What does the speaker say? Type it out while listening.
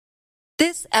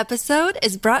This episode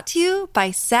is brought to you by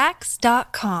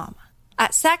Sax.com.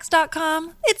 At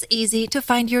Sax.com, it's easy to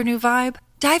find your new vibe.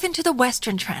 Dive into the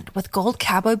Western trend with gold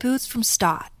cowboy boots from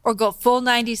Stott, or go full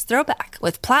 90s throwback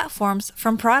with platforms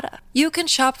from Prada. You can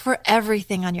shop for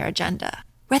everything on your agenda,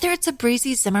 whether it's a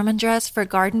breezy Zimmermann dress for a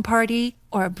garden party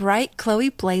or a bright Chloe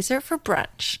blazer for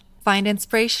brunch. Find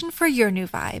inspiration for your new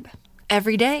vibe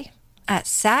every day at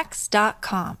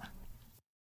Sax.com.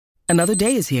 Another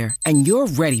day is here, and you're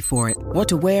ready for it. What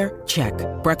to wear? Check.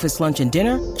 Breakfast, lunch, and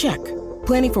dinner? Check.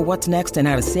 Planning for what's next and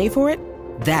how to save for it?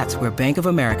 That's where Bank of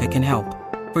America can help.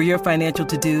 For your financial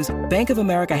to-dos, Bank of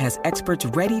America has experts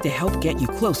ready to help get you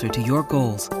closer to your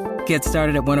goals. Get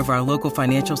started at one of our local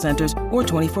financial centers or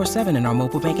 24/7 in our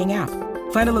mobile banking app.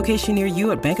 Find a location near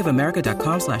you at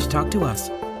bankofamerica.com/talktous.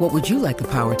 What would you like the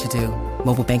power to do?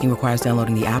 Mobile banking requires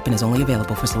downloading the app and is only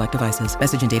available for select devices.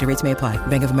 Message and data rates may apply.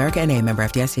 Bank of America N.A., member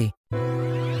FDIC.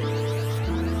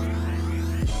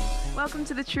 Welcome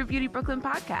to the True Beauty Brooklyn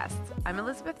podcast. I'm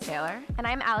Elizabeth Taylor. And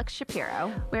I'm Alex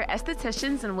Shapiro. We're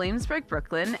estheticians in Williamsburg,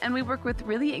 Brooklyn, and we work with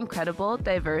really incredible,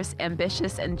 diverse,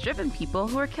 ambitious, and driven people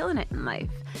who are killing it in life.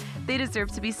 They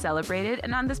deserve to be celebrated,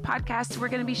 and on this podcast, we're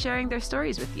going to be sharing their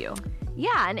stories with you.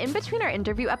 Yeah, and in between our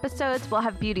interview episodes, we'll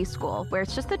have Beauty School, where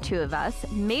it's just the two of us,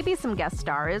 maybe some guest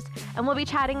stars, and we'll be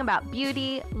chatting about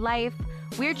beauty, life,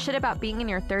 weird shit about being in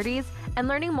your 30s, and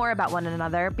learning more about one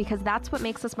another, because that's what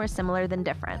makes us more similar than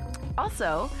different.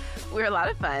 Also, we're a lot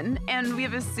of fun, and we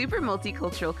have a super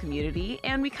multicultural community,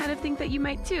 and we kind of think that you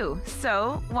might too.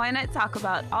 So why not talk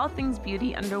about all things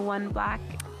beauty under one Black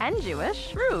and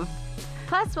Jewish roof?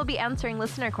 Plus, we'll be answering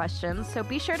listener questions, so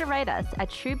be sure to write us at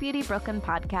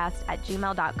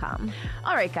truebeautybrooklynpodcast@gmail.com.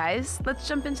 All right, guys, let's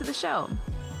jump into the show.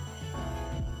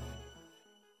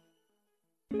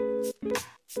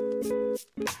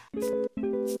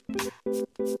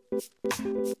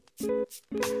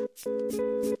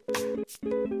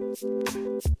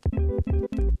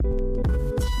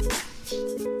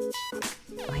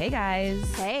 Oh, hey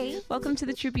guys. Hey. Welcome to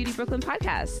the True Beauty Brooklyn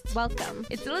podcast. Welcome.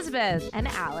 It's Elizabeth. And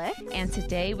Alex. And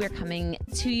today we're coming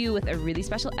to you with a really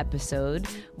special episode.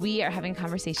 We are having a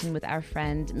conversation with our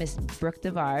friend, Miss Brooke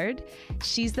Devard.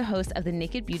 She's the host of the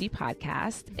Naked Beauty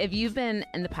podcast. If you've been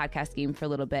in the podcast game for a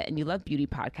little bit and you love beauty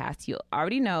podcasts, you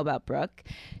already know about Brooke.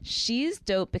 She's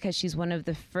dope because she's one of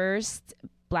the first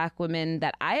Black women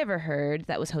that I ever heard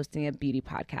that was hosting a beauty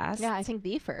podcast. Yeah, I think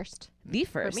the first. The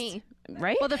first. For me.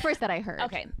 Right? Well, the first that I heard.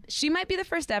 Okay. She might be the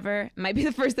first ever, might be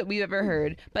the first that we've ever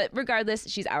heard, but regardless,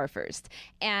 she's our first.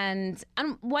 And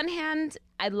on one hand,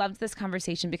 I loved this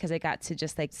conversation because I got to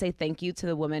just like say thank you to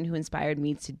the woman who inspired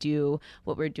me to do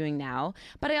what we're doing now.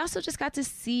 But I also just got to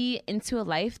see into a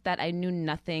life that I knew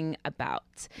nothing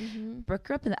about. Mm-hmm. Brooke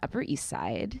grew up in the Upper East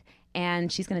Side,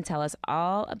 and she's going to tell us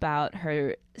all about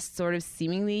her sort of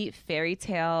seemingly fairy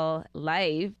tale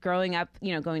life growing up,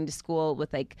 you know, going to school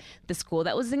with like the school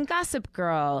that was in Gossip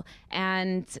Girl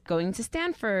and going to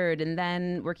Stanford and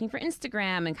then working for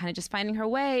Instagram and kind of just finding her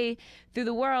way through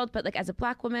the world. But like as a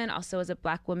Black woman, also as a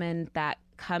Black woman that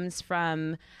comes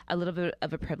from a little bit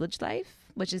of a privileged life,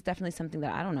 which is definitely something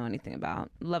that I don't know anything about.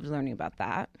 Loved learning about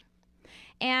that.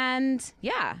 And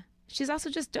yeah. She's also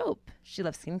just dope. She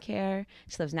loves skincare.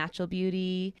 She loves natural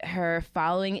beauty. Her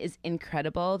following is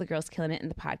incredible. The girl's killing it in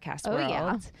the podcast world.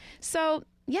 Yeah. So,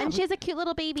 yeah. And she has a cute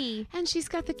little baby. And she's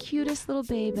got the cutest little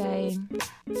baby.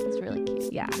 It's really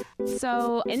cute. Yeah.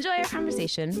 So, enjoy our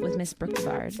conversation with Miss Brooke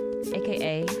Devard,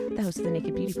 a.k.a. the host of the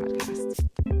Naked Beauty podcast.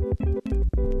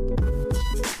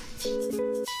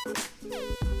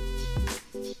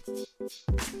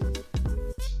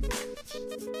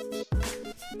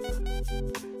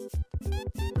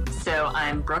 So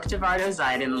I'm Brooke Devard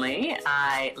Ozaidenly.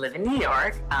 I live in New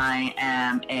York. I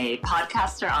am a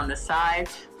podcaster on the side.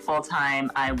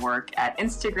 Full-time, I work at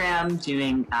Instagram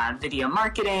doing video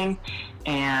marketing,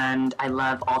 and I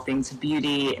love all things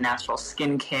beauty, natural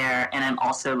skincare, and I'm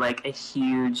also like a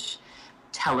huge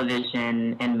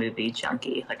television and movie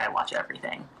junkie. Like I watch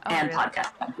everything. And really?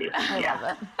 Podcast junkie.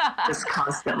 Yeah. Just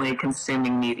constantly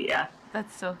consuming media.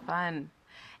 That's so fun.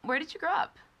 Where did you grow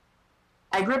up?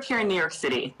 I grew up here in New York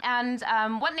City. And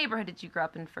what neighborhood did you grow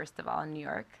up in, first of all, in New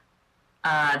York?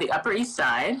 The Upper East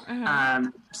Side.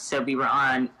 Mm-hmm. So we were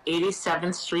on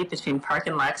 87th Street between Park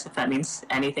and Lex, if that means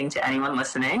anything to anyone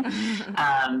listening.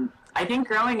 I think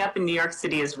growing up in New York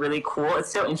City is really cool.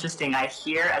 It's so interesting. I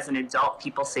hear as an adult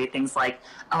people say things like,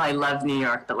 oh, I love New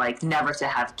York, but like never to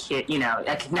have kids, you know,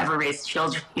 I could never raise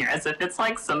children here, as if it's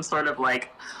like some sort of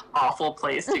like awful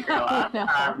place to grow up.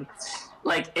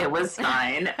 Like, it was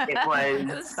fine. It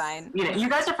was fine. You know, you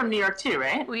guys are from New York too,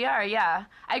 right? We are, yeah.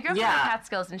 I grew up in the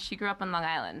Catskills, and she grew up on Long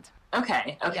Island.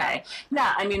 Okay. Yeah.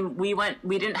 Yeah, I mean, we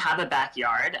didn't have a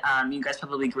backyard. You guys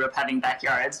probably grew up having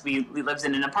backyards. We lived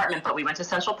in an apartment, but we went to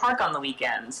Central Park on the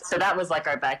weekends. So that was like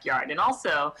our backyard. And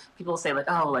also, people say like,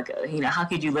 oh, like, how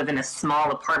could you live in a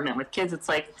small apartment with kids? It's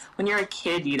like, when you're a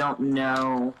kid, you don't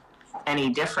know any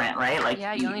different, right? Like,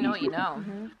 Yeah, you only know what you know.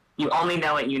 You only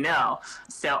know what you know.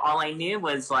 So all I knew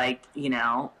was like,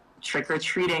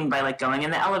 trick-or-treating by like going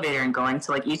in the elevator and going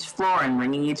to like each floor and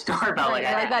ringing each doorbell. Right,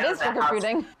 like that is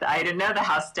trick-or-treating. I didn't know the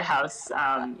house-to-house,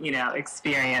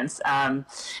 experience.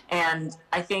 And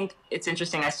I think it's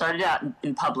interesting. I started out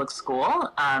in public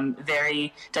school,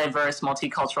 very diverse,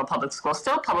 multicultural public school,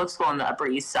 still public school on the Upper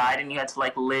East Side, and you had to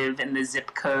like live in the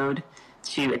zip code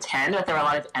to attend, but there were a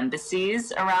lot of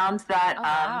embassies around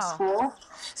that school.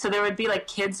 So there would be like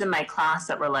kids in my class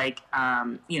that were like,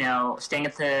 staying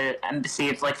at the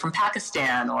embassy like from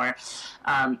Pakistan or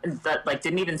that like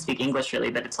didn't even speak English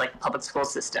really, but it's like a public school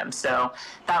system. So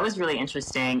that was really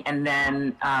interesting. And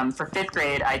then for 5th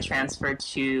grade, I transferred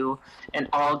to an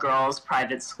all-girls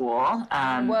private school.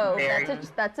 Whoa,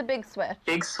 that's a big switch.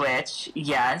 Big switch,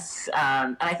 yes.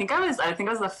 And I think I was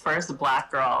the first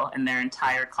Black girl in their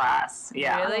entire class.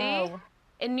 Yeah. Really? Whoa.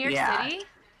 In New York City?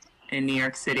 In New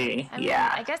York City, I mean,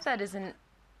 I guess that isn't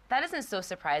so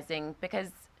surprising because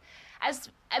as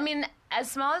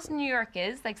small as New York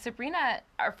is, like Sabrina,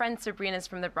 our friend Sabrina's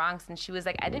from the Bronx, and she was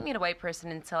like, I didn't meet a white person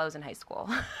until I was in high school.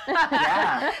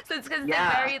 Yeah. So it's because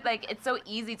it's so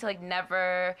easy to like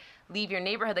never leave your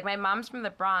neighborhood. Like my mom's from the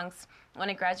Bronx. When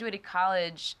I graduated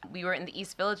college, we were in the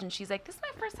East Village, and she's like, this is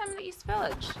my first time in the East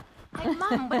Village. I'm like,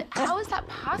 Mom, how is that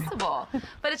possible?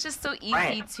 But it's just so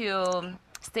easy to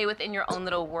stay within your own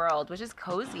little world, which is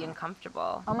cozy and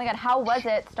comfortable. Oh my God, how was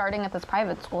it starting at this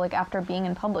private school, like after being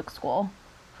in public school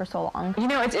for so long?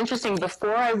 It's interesting.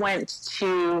 Before I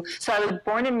so I was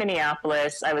born in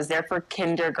Minneapolis. I was there for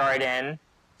kindergarten.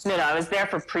 No, I was there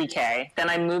for pre-K. Then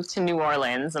I moved to New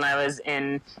Orleans, and I was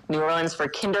in New Orleans for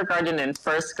kindergarten and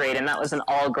 1st grade, and that was an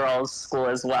all-girls school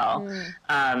as well.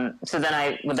 So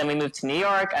then we moved to New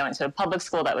York. I went to a public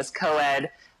school that was co-ed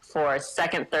for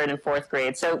 2nd, 3rd, and 4th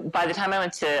grade. So by the time I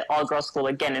went to all-girls school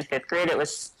again in 5th grade, it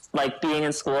was like being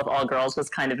in school with all girls was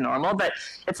kind of normal. But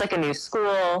it's like a new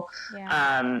school.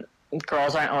 Yeah.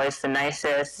 Girls aren't always the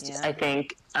nicest. Yeah. I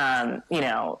think,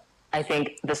 I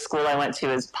think the school I went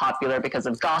to is popular because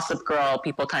of Gossip Girl.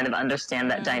 People kind of understand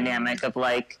that dynamic of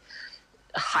like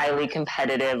highly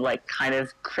competitive, like kind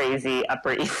of crazy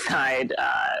Upper East Side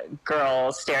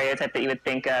girl stereotype that you would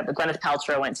think of. But Gwyneth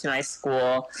Paltrow went to my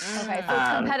school. Okay, so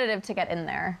it's competitive to get in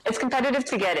there. It's competitive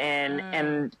to get in,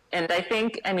 and I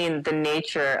think, the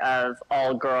nature of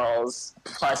all girls,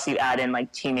 plus you add in like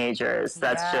teenagers,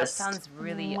 that's just... sounds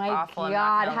really Oh awful. my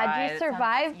God, how'd you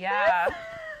survive? Yeah.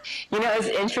 It's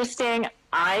interesting.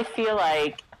 I feel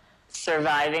like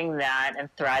surviving that and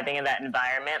thriving in that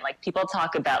environment, like people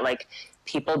talk about like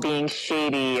people being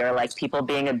shady or like people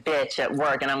being a bitch at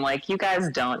work, and I'm like, you guys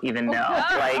don't even know.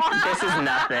 Like, this is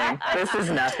nothing. This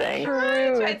is nothing.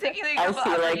 Try taking the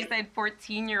example of like, you said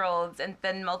 14-year-olds and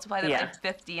then multiply them by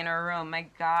 50 in a room. My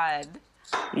God.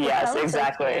 Yes,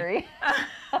 exactly. Scary.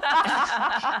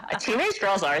 Teenage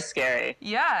girls are scary.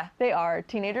 Yeah. They are.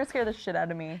 Teenagers scare the shit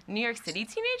out of me. New York City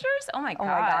teenagers? Oh my God.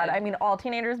 Oh my God. All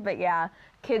teenagers, but yeah.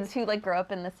 Kids who like grow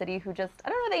up in the city who just, I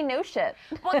don't know, they know shit.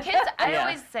 Well, kids, I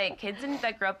always say, kids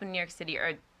that grow up in New York City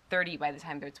are 30 by the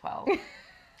time they're 12.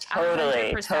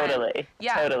 Totally. 100%. Totally.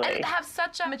 Yeah. Totally. And have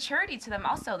such a maturity to them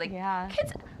also. Like, yeah.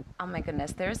 Kids, oh my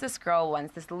goodness, there's this girl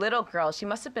once, this little girl, she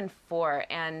must have been 4,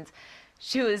 and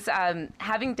she was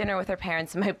having dinner with her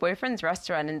parents in my boyfriend's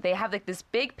restaurant, and they have like this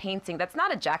big painting that's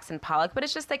not a Jackson Pollock, but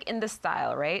it's just like in the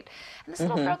style, right? And this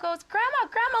little girl goes,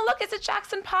 Grandma, look, it's a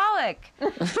Jackson Pollock.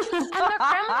 And their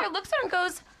grandmother looks at her and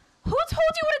goes, who told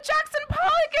you what a Jackson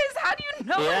Pollock is? How do you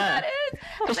know what that is?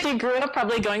 Because she grew up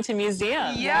probably going to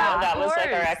museums. Yeah, that was like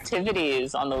our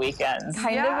activities on the weekends.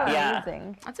 Kind of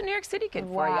amazing. That's a New York City kid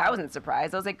for you. I wasn't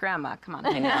surprised. I was like, Grandma, come on.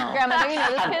 I know. Grandma, do you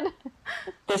know this kid?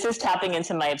 This is tapping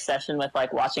into my obsession with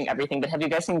like watching everything. But have you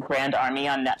guys seen Grand Army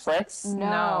on Netflix?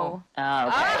 No. Oh,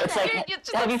 okay. It's like,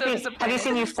 have you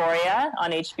seen Euphoria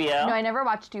on HBO? No, I never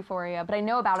watched Euphoria, but I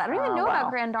know about it. I don't even know about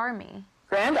Grand Army.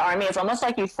 Grand Army is almost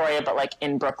like Euphoria, but like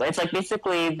in Brooklyn. It's like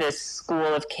basically this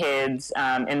school of kids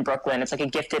in Brooklyn. It's like a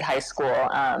gifted high school,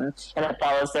 and it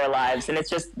follows their lives. And it's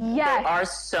just, they are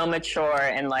so mature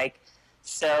and like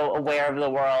so aware of the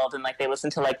world, and like they listen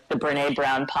to like the Brene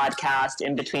Brown podcast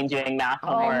in between doing math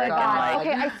homework. Oh my God. And,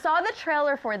 okay, I saw the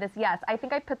trailer for this. Yes, I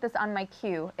think I put this on my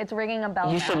queue. It's ringing a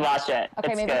bell. You should watch it.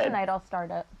 Okay, it's maybe good. tonight I'll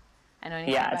start it. I know. I need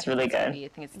to Yeah, get it's back really into good. TV. I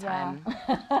think it's time.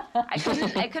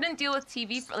 I couldn't deal with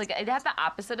TV. Like, it had the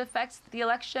opposite effect, the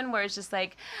election, where it's just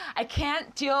like, I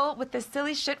can't deal with this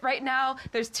silly shit right now.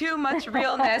 There's too much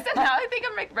realness. And now I think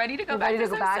I'm like ready to go back to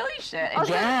some silly shit.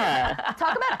 Yeah.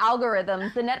 Talk about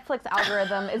algorithms. The Netflix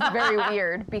algorithm is very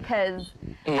weird because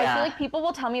I feel like people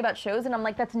will tell me about shows and I'm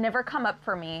like, that's never come up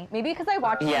for me. Maybe because I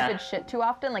watch stupid shit too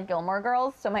often, like Gilmore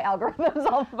Girls, so my algorithm's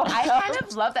all fucked I up. kind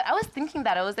of love that. I was thinking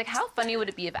that. I was like, how funny would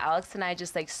it be if Alex and I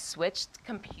just like switched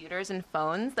computers and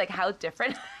phones? Like, how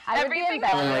different I would be everything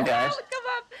embarrassed. Oh my gosh. would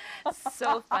come up.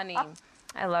 So funny.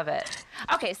 I love it.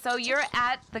 Okay, so you're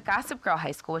at the Gossip Girl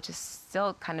High School, which is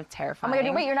still kind of Oh terrifying. my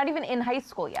god, wait, you're not even in high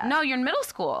school yet. No, you're in middle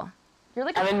school. You're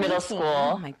like I'm in middle preteen. school.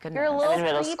 Oh my goodness. You're a little I'm in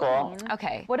middle school. preteen.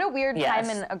 Okay. What a weird Yes.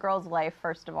 time in a girl's life,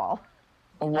 first of all.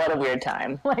 What a weird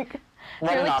time. Like,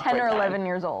 What you're an like 10 or awkward 11 time.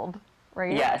 years old,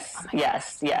 right? Yes,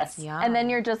 yes. Yeah. And then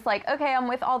you're just like, okay, I'm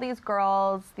with all these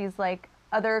girls, these like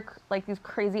other, like these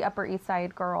crazy Upper East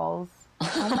Side girls.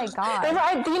 Oh my god.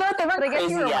 You know what? They weren't But I guess you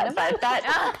crazy were one yet. of But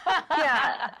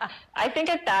yeah. I think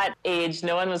at that age,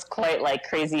 no one was quite like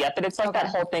crazy yet. But it's like that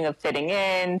whole thing of fitting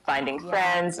in, finding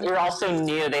friends. We were also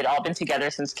new. They'd all been together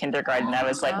since kindergarten. I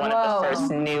was like one of the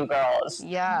first new girls.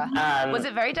 Yeah. Was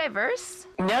it very diverse?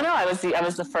 No, I was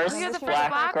the first You're the first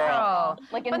black girl.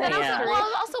 Like in But then history. I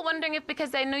was also wondering if,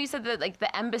 because I know you said that like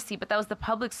the embassy, but that was the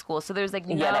public school, so there was like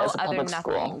no Yeah, that was the other public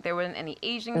nothing. school. There weren't any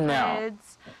Asian No.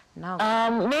 kids. No.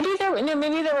 Maybe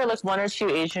there were like one or two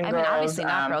Asian I girls. mean, obviously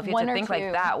not, girl. If you have one to or think two.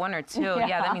 like that, one or two,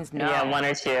 yeah, that means no. Yeah, one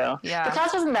or two. Yeah. The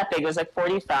class wasn't that big. It was like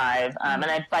 45.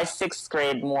 And by sixth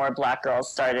grade, more black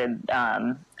girls started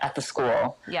at the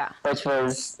school. Yeah. Which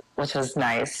was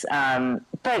nice.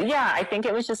 But yeah, I think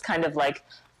it was just kind of like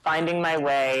finding my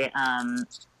way.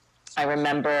 I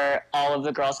remember all of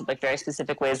the girls with like very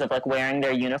specific ways of like wearing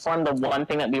their uniform. The one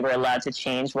thing that we were allowed to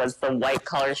change was the white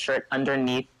collar shirt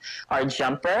underneath our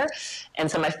jumper. And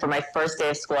so for my first day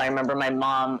of school, I remember my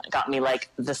mom got me like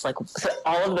this, like, so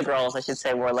all of the girls, I should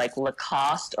say, wore like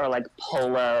Lacoste or like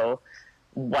polo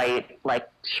white like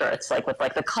shirts, like with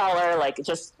like the collar, like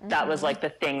just that was like the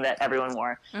thing that everyone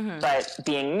wore. But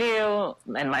being new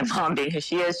and my mom being who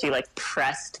she is, she like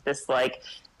pressed this like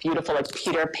beautiful like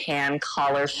Peter Pan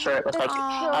collar shirt with like a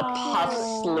puff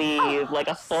sleeve, like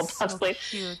a full puff sleeve.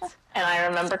 Cute. And I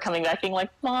remember coming back being like,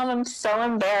 Mom, I'm so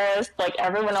embarrassed. Like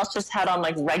everyone else just had on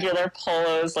like regular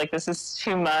polos. Like this is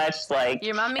too much. Like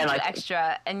Your mom made and, you like,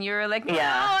 extra, and you were like, no,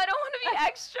 Yeah. I don't want to be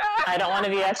extra. I don't want to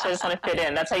be extra. I just want to fit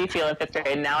in. That's how you feel in fifth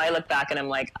grade. Now I look back and I'm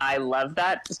like, I love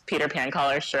that Peter Pan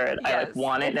collar shirt. I like Yes.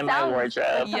 want it in my Sounds wardrobe.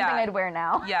 like something Yeah. I'd wear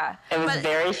now. Yeah. It was But-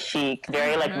 very chic,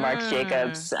 very like Marc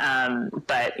Jacobs.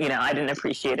 But you know, I didn't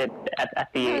appreciate it at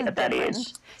that age.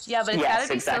 Yeah, but it's Yes, gotta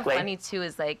be exactly. so funny too.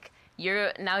 Is like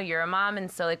you're a mom, and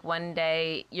so like one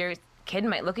day your kid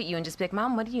might look at you and just be like,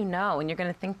 "Mom, what do you know?" And you're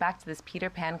gonna think back to this Peter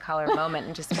Pan collar moment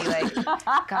and just be like,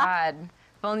 "God,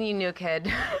 if only you knew,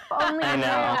 kid." Only I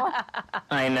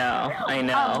know. I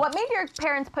know. What made your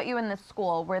parents put you in this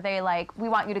school? Were they like, we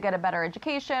want you to get a better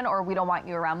education, or we don't want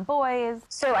you around boys?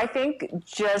 So I think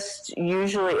just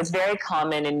usually it's very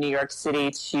common in New York City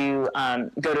to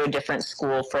go to a different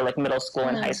school for like middle school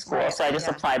and high school. So I just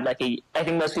applied I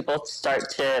think most people start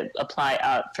to apply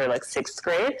out for like sixth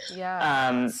grade.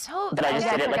 Yeah. But I just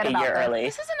did it like a year early.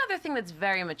 This is another thing that's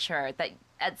very mature. That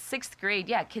at sixth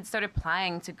grade, kids started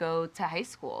applying to go to high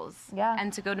schools. Yeah.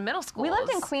 And to go to middle schools. We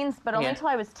lived in Queens, but only Yeah. until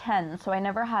I was 10, so I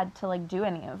never had to like do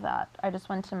any of that. I just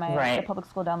went to the Right. public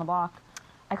school down the block.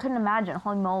 I couldn't imagine.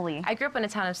 Holy moly. I grew up in a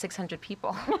town of 600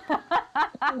 people.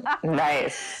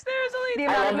 Nice. There's only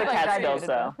I love the people I Catskills graduated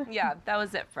though. Yeah, that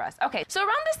was it for us. Okay, so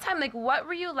around this time, like, what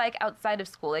were you like outside of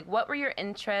school? Like, what were your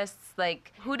interests?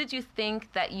 Like, who did you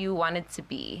think that you wanted to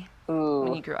be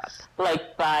when you grew up?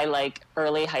 Like by like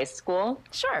early high school.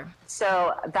 Sure.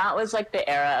 So that was like the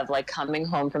era of like coming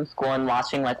home from school and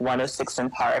watching like 106 in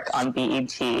Park on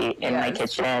BET in my Yes.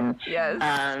 kitchen.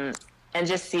 Yes. And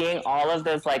just seeing all of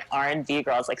those like R&B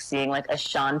girls, like seeing like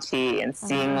Ashanti and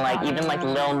seeing like even like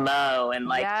Lil Mo and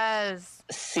like yes.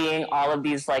 seeing all of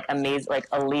these like amazing, like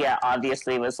Aaliyah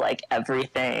obviously was like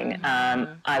everything.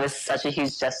 I was such a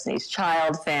huge Destiny's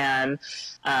Child fan.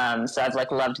 So I've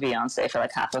like loved Beyonce for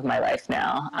like half of my life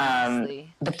now.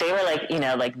 Honestly. But they were like, you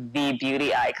know, like the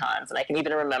beauty icons. And I can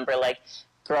even remember like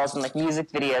girls in like music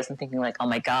videos and thinking like, oh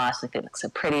my gosh, like they look so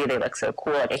pretty, they look so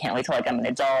cool. Like I can't wait till like I'm an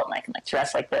adult and I can like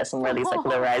dress like this and wear these like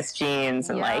low-rise jeans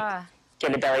and like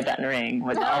get a belly button ring,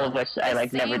 all of which I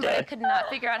like never did. I could not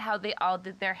figure out how they all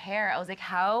did their hair. I was like,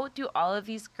 how do all of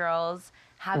these girls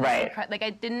have this like, I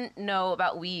didn't know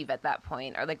about weave at that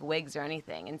point, or like wigs or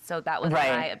anything, and so that was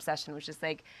my obsession, was just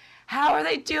like, how are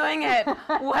they doing it?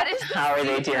 What is the how are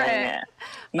they doing it?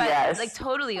 But like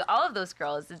totally, all of those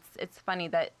girls. It's funny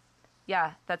that.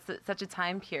 Yeah, that's such a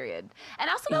time period. And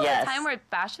also there was a time where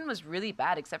fashion was really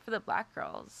bad, except for the black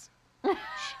girls.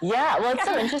 Yeah, well, it's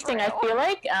so interesting. I feel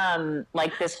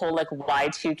like this whole like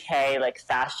Y2K like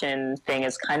fashion thing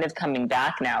is kind of coming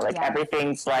back now. Like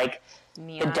everything's like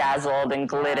neon, bedazzled and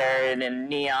glittered and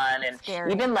neon,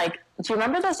 and even like, do you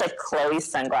remember those like Chloe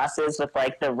sunglasses with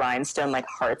like the rhinestone like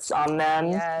hearts on them?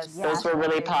 Yes. Those were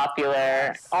really popular.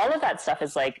 Yes. All of that stuff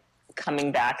is like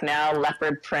coming back now.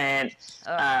 Leopard print,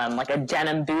 like a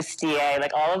denim bustier,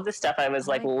 like all of the stuff I was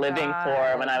like living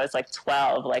for when I was like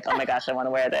 12. Like, oh my gosh, I want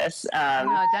to wear this.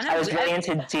 I was really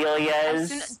into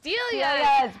Delias.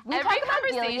 Delias. Every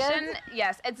conversation,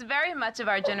 yes, it's very much of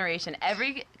our generation.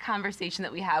 Every conversation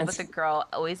that we have with a girl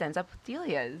always ends up with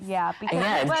Delias. Yeah,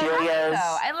 Delias.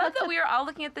 I love that we were all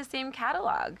looking at the same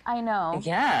catalog. I know.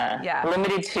 Yeah.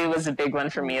 Limited 2 was a big one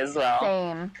for me as well.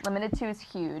 Same. Limited 2 is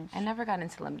huge. I never got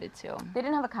into Limited 2. They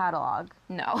didn't have a catalog.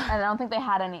 No. And I don't think they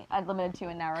had any at Limited 2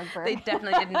 in Narrowsburg. They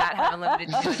definitely did not have a Limited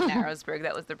 2 in Narrowsburg.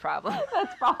 That was the problem.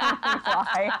 That's probably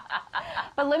why.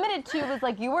 But Limited 2 was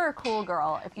like, you were a cool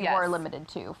girl if you wore Limited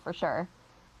 2, for sure.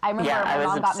 I remember my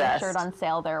mom got me a shirt on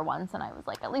sale there once, and I was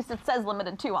like, at least it says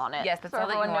Limited 2 on it. Yes, that's all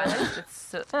that you want.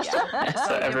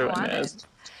 So everyone knows.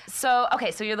 So, okay,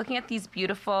 so you're looking at these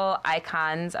beautiful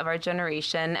icons of our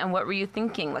generation, and what were you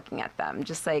thinking looking at them?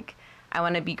 Just like, I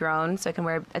want to be grown so I can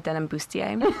wear a denim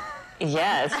bustier.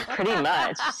 Yes, pretty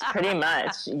much.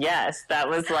 Yes, that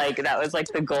was like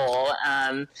the goal.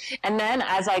 And then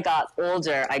as I got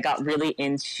older, I got really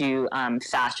into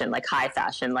fashion, like high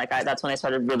fashion. Like that's when I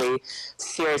started really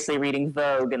seriously reading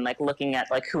Vogue and like looking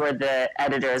at like who are the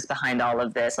editors behind all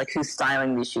of this, like who's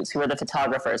styling these shoots, who are the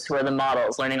photographers, who are the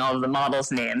models, learning all of the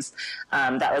models' names.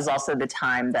 That was also the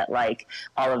time that like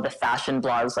all of the fashion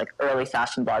blogs, like early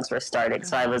fashion blogs, were starting.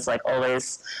 So I was like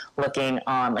always looking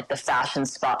on like the Fashion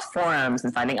Spot forums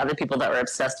and finding other people that were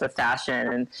obsessed with fashion.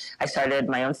 And I started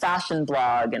my own fashion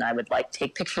blog, and I would like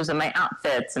take pictures of my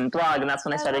outfits and blog. And that's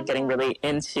when I started getting really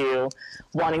into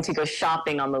wanting to go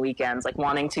shopping on the weekends, like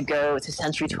wanting to go to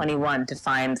Century 21 to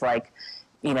find like,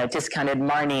 you know, discounted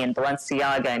Marni and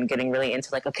Balenciaga, and getting really into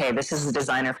like, okay, this is the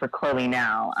designer for Chloe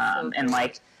now. And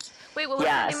like, wait, what was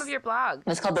the name of your blog?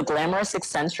 It's called The Glamorous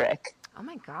Eccentric. Oh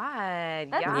my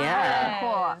God. That's really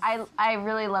cool. I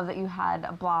really love that you had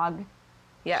a blog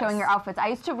showing your outfits. I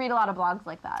used to read a lot of blogs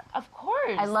like that. Of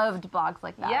course. I loved blogs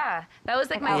like that. Yeah. That was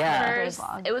like my first,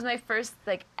 it was my first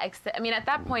like, I mean, at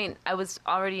that point I was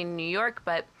already in New York,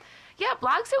 but yeah,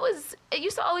 blogs, it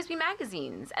used to always be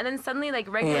magazines. And then suddenly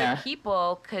like regular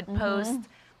people could post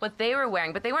what they were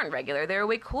wearing, but they weren't regular. They were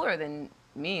way cooler than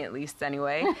me, at least,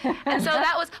 anyway. And so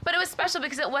but it was special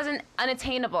because it wasn't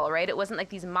unattainable, right? It wasn't like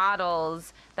these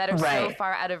models that are so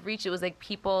far out of reach. It was like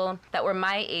people that were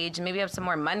my age, maybe have some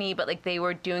more money, but like they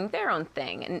were doing their own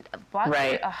thing. And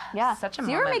blogs such a moment. So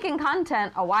you were making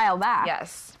content a while back.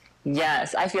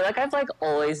 Yes, I feel like I've like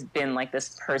always been like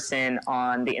this person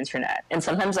on the internet, and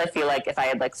sometimes I feel like if I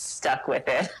had like stuck with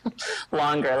it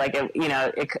longer, like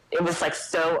it was like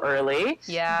so early.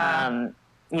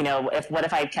 You know, what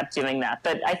if I kept doing that?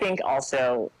 But I think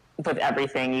also with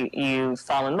everything, you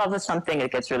fall in love with something, it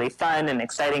gets really fun and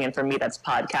exciting. And for me, that's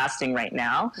podcasting right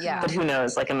now. Yeah. But who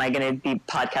knows? Like, am I going to be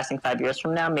podcasting 5 years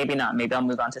from now? Maybe not. Maybe I'll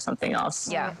move on to something else.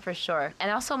 Yeah, for sure.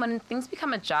 And also when things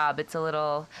become a job, it's a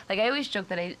little, like I always joke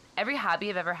that every hobby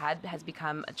I've ever had has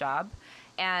become a job.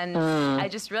 And I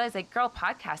just realized, like, girl,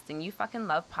 podcasting, you fucking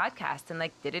love podcasts, and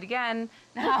like did it again.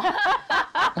 And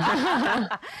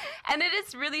it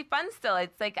is really fun still.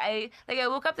 It's like I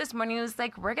woke up this morning and it was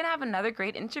like, we're gonna have another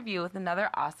great interview with another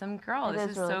awesome girl.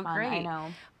 This is really so fun. Great. I know.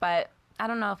 But I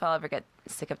don't know if I'll ever get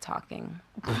sick of talking.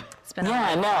 It's been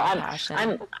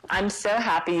passion. I'm so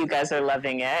happy you guys are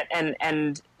loving it,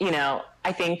 and you know,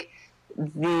 I think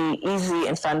the easy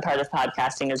and fun part of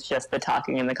podcasting is just the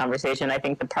talking and the conversation. I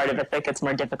think the part of it that gets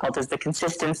more difficult is the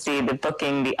consistency, the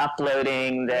booking, the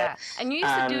uploading. And you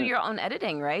used to do your own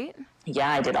editing, right?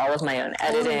 Yeah, I did all of my own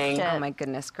editing. Oh my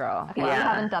goodness, girl. Okay, I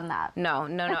haven't done that. No.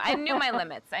 I knew my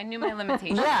limits. I knew my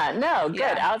limitations. Yeah, no, good.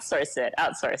 Yeah. Outsource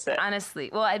it. Honestly.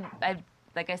 Well, I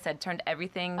like I said, turned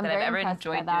everything that I've ever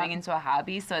enjoyed doing into a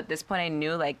hobby. So at this point I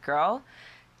knew, like, girl,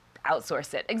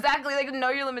 outsource it. Exactly. Like, know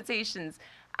your limitations.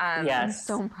 Yes. I'm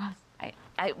so impressed.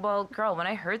 Well, girl, when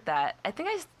I heard that, I think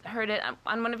I heard it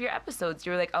on one of your episodes.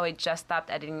 You were like, oh, I just stopped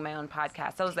editing my own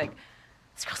podcast. I was like,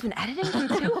 this girl's been editing them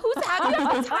too? Who's having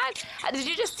all the time? Did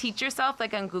you just teach yourself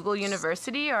like on Google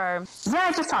University or? Yeah,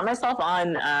 I just taught myself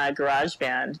on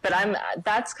GarageBand, but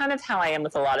that's kind of how I am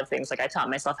with a lot of things. Like I taught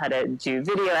myself how to do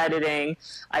video editing.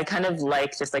 I kind of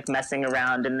like just like messing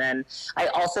around. And then I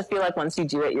also feel like once you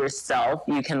do it yourself,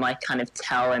 you can like kind of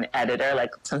tell an editor,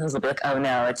 like sometimes they'll be like, oh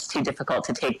no, it's too difficult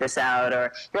to take this out.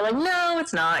 Or you're like, no,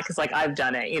 it's not. Cause like I've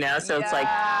done it, you know? So it's like,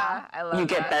 you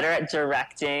get better at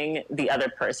directing the other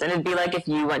person. It'd be like if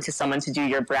you went to someone to do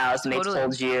your brows and they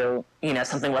told you, you know,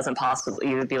 something wasn't possible,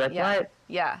 you would be like, what?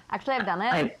 Yeah. Actually, I've done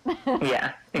it.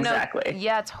 Yeah, exactly. No,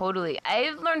 yeah, totally.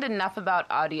 I've learned enough about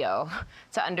audio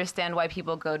to understand why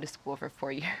people go to school for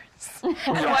 4 years and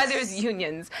why there's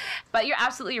unions. But you're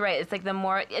absolutely right. It's like the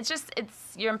more,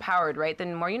 you're empowered, right? The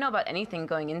more you know about anything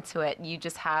going into it, you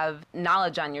just have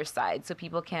knowledge on your side, so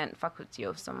people can't fuck with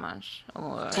you so much.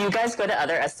 Do you guys go to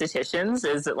other estheticians?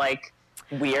 Is it like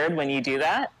weird when you do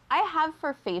that? I have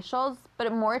for facials,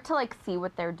 but more to like see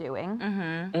what they're doing.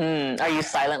 Are you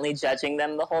silently judging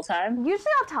them the whole time?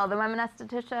 Usually I'll tell them I'm an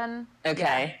esthetician.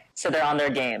 Okay, so they're on their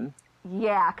game.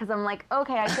 Yeah, because I'm like,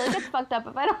 okay, I feel like it's fucked up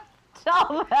if I don't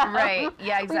tell them. Right,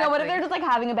 yeah, exactly. You know, what if they're just like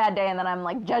having a bad day and then I'm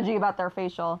like judgy about their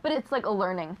facial? But it's like a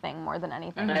learning thing more than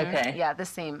anything. Okay. Yeah, the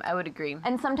same. I would agree.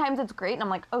 And sometimes it's great and I'm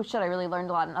like, oh shit, I really learned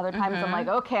a lot. And other times I'm like,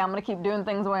 okay, I'm going to keep doing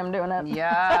things the way I'm doing it.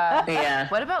 Yeah. Yeah.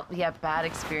 What about, bad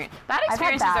experience? Bad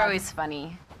experiences are always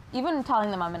funny. Even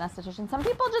telling them I'm an esthetician, some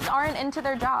people just aren't into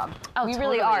their job. Oh, we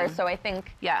totally. really are, so I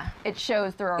think it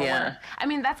shows through our work. I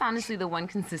mean, that's honestly the one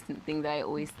consistent thing that I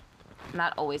always,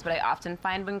 not always, but I often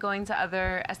find when going to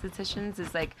other estheticians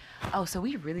is like, oh, so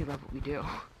we really love what we do.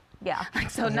 Yeah. Like,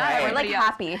 so not We're like everybody else.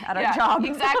 happy at our job.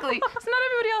 Exactly. So not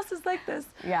everybody else is like this.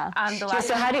 Yeah.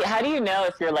 So how do you know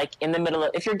if you're like in the middle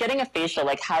of, if you're getting a facial,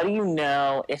 like how do you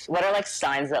know what are like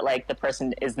signs that like the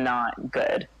person is not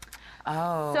good?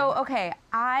 Oh. So, okay,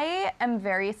 I am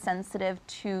very sensitive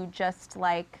to just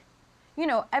like, you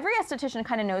know, every esthetician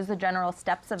kind of knows the general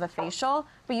steps of a facial,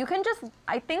 but you can just,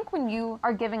 I think when you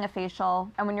are giving a facial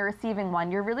and when you're receiving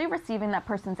one, you're really receiving that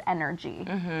person's energy.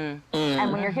 And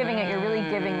when you're giving it, you're really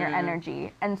giving your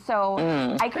energy. And so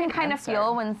I can kind of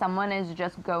feel when someone is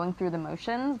just going through the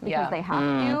motions because they have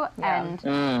to.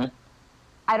 And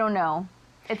I don't know.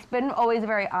 It's been always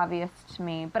very obvious to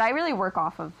me, but I really work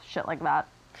off of shit like that.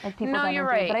 Like people's energy. You're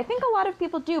right. But I think a lot of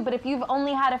people do. But if you've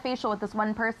only had a facial with this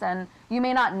one person, you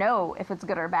may not know if it's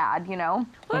good or bad, you know?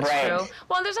 Well, that's true.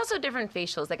 Well, and there's also different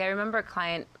facials. Like I remember a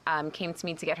client came to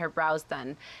me to get her brows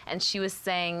done, and she was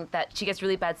saying that she gets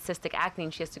really bad cystic acne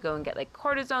and she has to go and get like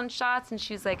cortisone shots. And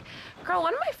she's like, girl,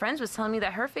 one of my friends was telling me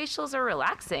that her facials are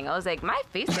relaxing. I was like, my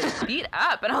face gets beat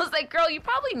up. And I was like, girl, you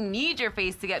probably need your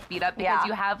face to get beat up because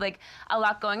you have like a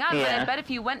lot going on. But I bet if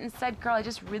you went and said, girl, I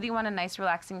just really want a nice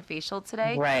relaxing facial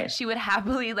today, she would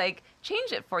happily like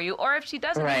change it for you. Or if she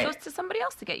doesn't, she goes to somebody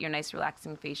else to get your nice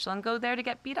relaxing facial and go there to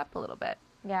get beat up a little bit.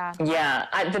 Yeah. Yeah.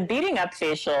 The beating up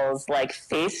facials, like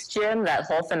face gym, that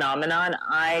whole phenomenon,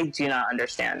 I do not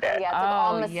understand it. Yeah, it's like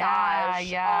all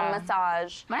massage. All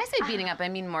massage. When I say beating up, I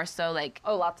mean more so like...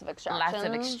 Oh, lots of extractions. Lots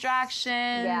of extractions.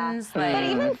 Yeah. Like, but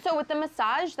even so, with the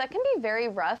massage, that can be very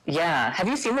rough. Yeah. Have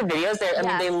you seen the videos? I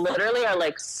mean, they literally are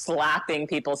like slapping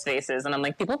people's faces. And I'm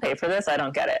like, people pay for this? I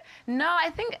don't get it. No, I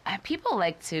think people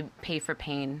like to pay for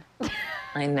pain.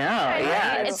 I know,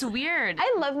 yeah. It's weird.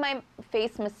 I love my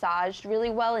face massaged really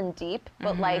well and deep,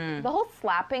 but like the whole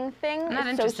slapping thing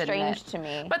is so strange to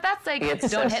me. But that's like,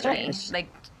 don't hit me. Like,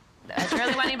 I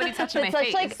barely want anybody touching my face.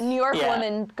 It's like New York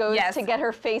woman goes to get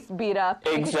her face beat up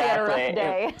because she had a rough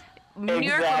day. New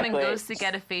York woman goes to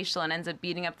get a facial and ends up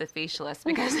beating up the facialist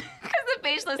because the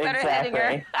facialists started hitting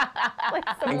her. Like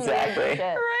some weird shit.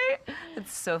 Right?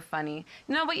 It's so funny.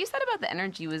 No, what you said about the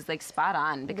energy was like spot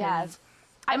on because...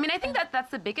 I mean, I think that's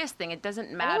the biggest thing. It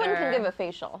doesn't matter. Anyone can give a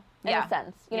facial, in a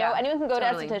sense. You know, anyone can go to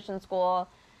esthetician school,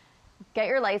 get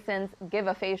your license, give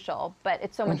a facial, but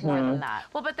it's so much more than that.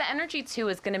 Well, but the energy, too,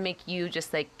 is going to make you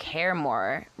just, like, care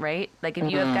more, right? Like,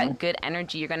 if you have got good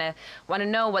energy, you're going to want to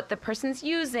know what the person's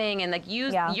using and, like,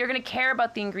 you're going to care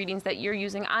about the ingredients that you're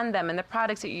using on them and the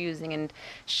products that you're using and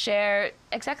share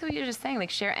exactly what you're just saying, like,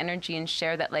 share energy and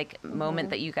share that, like, moment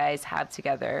that you guys have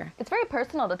together. It's very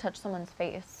personal to touch someone's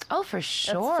face. Oh, for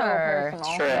sure. It's so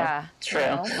personal. True. Yeah. True. You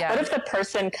know? What if the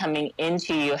person coming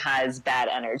into you has bad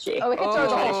energy? Oh, it could throw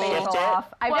the whole facial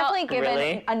off. I've definitely given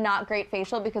Really? a not great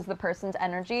facial because the person's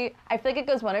energy. I feel like it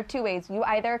goes one of two ways. You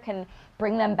either can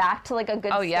bring them back to like a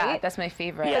good state. Oh, yeah. That's my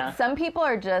favorite. Yeah. But some people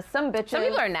are just, some bitches. Some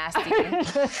people are nasty.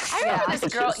 I remember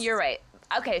this girl, you're right.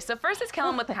 okay, so first it's kill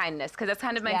them with kindness, because that's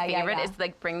kind of my favorite is to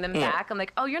like bring them back. I'm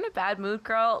like, oh, you're in a bad mood,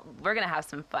 girl. We're going to have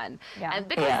some fun. Yeah. And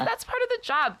because that's part of the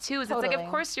job too, is it's like, of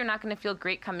course you're not going to feel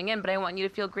great coming in, but I want you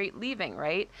to feel great leaving,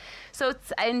 right? So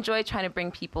I enjoy trying to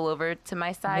bring people over to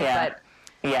my side, but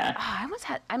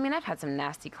I've had some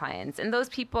nasty clients, and those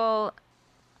people,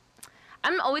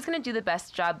 I'm always going to do the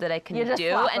best job that I can do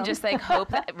and just like hope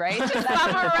that, right? Just slap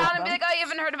them around and be like, oh, you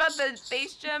haven't heard about the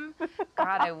face gym?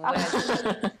 God, I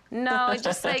wish. No,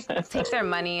 just like take their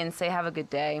money and say, have a good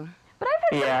day. But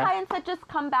I've had some clients that just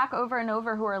come back over and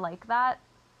over who are like that.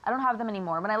 I don't have them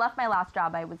anymore. When I left my last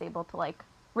job, I was able to like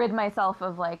rid myself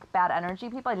of like bad energy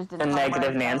people. I just didn't. The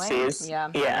negative Nancy's. Yeah,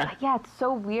 it's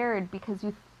so weird because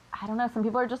I don't know. Some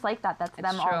people are just like that. That's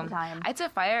them all the time. I had to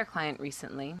fire a client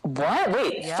recently. What?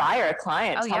 Wait, fire a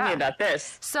client? Oh, Tell me about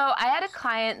this. So I had a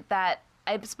client that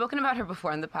I've spoken about her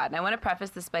before in the pod, and I want to preface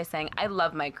this by saying I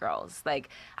love my girls. Like,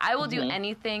 I will do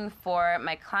anything for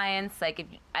my clients. Like, if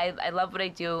I love what I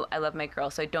do. I love my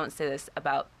girls. So I don't say this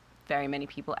about very many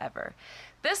people ever.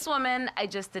 This woman, I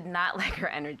just did not like her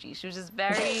energy. She was just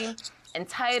very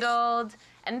entitled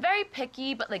and very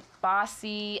picky, but like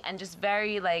bossy and just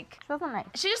very like... She wasn't nice.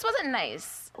 She just wasn't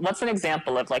nice. What's an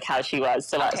example of like how she was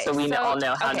so we all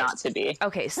know how not to be?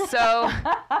 Okay, so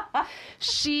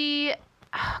she...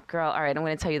 Oh, girl, all right, I'm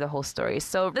going to tell you the whole story.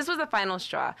 So this was the final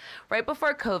straw. Right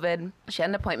before COVID, she had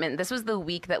an appointment. This was the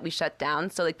week that we shut down.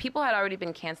 So like people had already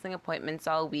been canceling appointments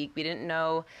all week. We didn't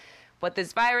know what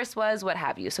this virus was, what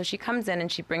have you. So she comes in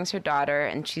and she brings her daughter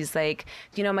and she's like,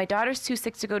 you know, my daughter's too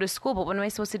sick to go to school, but what am I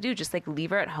supposed to do? Just like leave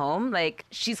her at home? Like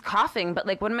she's coughing, but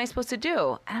like what am I supposed to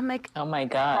do? And I'm like, oh my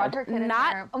God.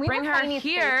 Not bring her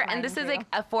here. And this is like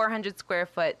a 400 square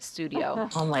foot studio.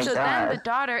 Oh my God. So then the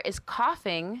daughter is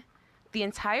coughing the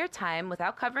entire time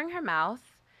without covering her mouth.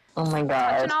 Oh my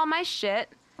God. Touching all my shit.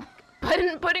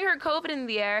 Putting her COVID in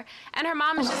the air. And her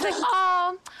mom is just like,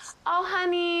 oh,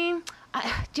 honey,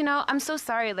 I'm so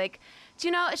sorry. Like,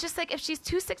 it's just like if she's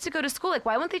too sick to go to school, like,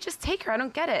 why won't they just take her? I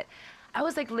don't get it. I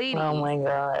was like, lady. Oh my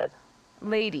God.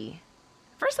 Lady.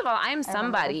 First of all, I'm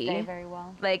somebody. I very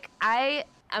well. Like, I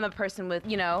am a person with,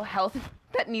 health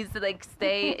that needs to like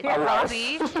stay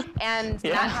healthy and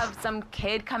not have some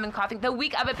kid come and coughing. The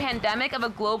week of a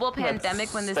global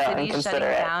pandemic when the city's shutting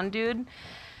down, dude.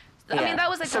 I mean, that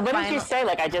was like so what did you say?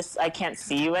 Like, I can't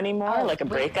see you anymore? Like a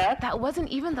breakup? That wasn't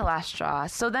even the last straw.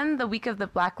 So then the week of the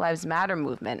Black Lives Matter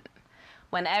movement,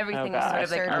 when everything was sort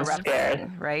of like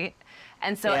erupting, right?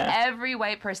 And so every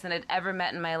white person I'd ever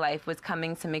met in my life was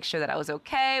coming to make sure that I was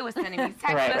okay, was sending me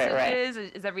text messages.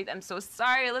 Is everything? I'm so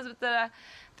sorry, Elizabeth.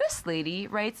 This lady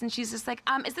writes, and she's just like,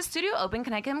 is the studio open?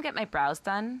 Can I come get my brows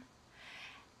done?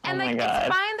 And it's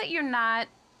fine that you're not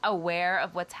aware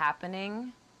of what's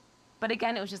happening. But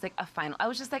again, it was just like a final. I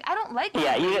was just like, I don't like her.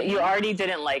 Yeah, you already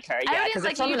didn't like her. Yeah, because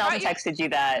if someone else texted you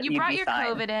that, you brought your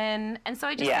COVID in. And so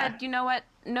I just said, you know what?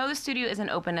 No, the studio isn't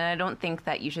open, and I don't think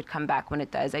that you should come back when it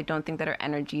does. I don't think that our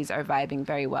energies are vibing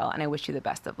very well, and I wish you the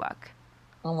best of luck.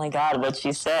 Oh my God, what'd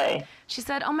she say? She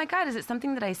said, oh my God, is it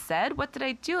something that I said? What did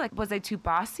I do? Like, was I too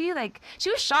bossy? Like, she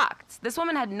was shocked. This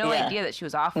woman had no idea that she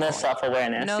was awful. No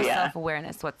self-awareness. No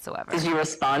self-awareness whatsoever. Did you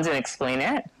respond and explain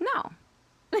it? No.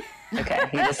 Okay,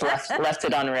 you just left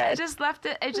it on red. I just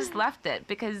left it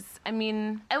because, I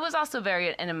mean, it was also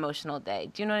an emotional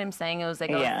day. Do you know what I'm saying? It was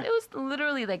like, it was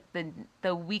literally like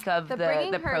the week of the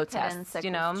protests, was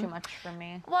too much for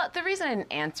me. Well, the reason I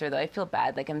didn't answer, though, I feel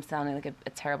bad, like I'm sounding like a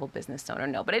terrible business owner.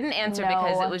 No, but I didn't answer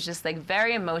because it was just like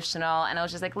very emotional, and I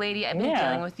was just like, lady, I've been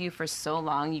dealing with you for so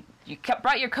long. You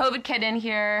brought your COVID kid in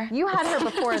here. You had her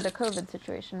before the COVID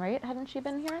situation, right? Hadn't she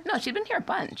been here? No, she'd been here a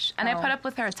bunch, and I put up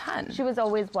with her a ton. She was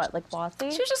always what, like bossy?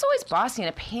 She was just always bossy and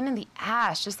a pain in the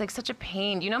ass, just like such a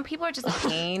pain. People are just a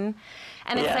pain,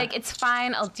 and it's like, it's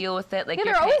fine, I'll deal with it. Like,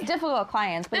 they're always difficult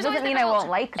clients, but it doesn't mean I won't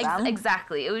like them.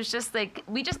 Exactly. It was just like,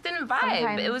 we just didn't vibe.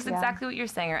 Sometimes, it was exactly what you're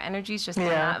saying. Our energies just did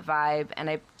not vibe,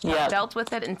 and I dealt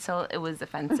with it until it was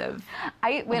offensive.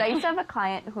 I used to have a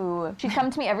client who, she'd come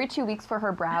to me every 2 weeks for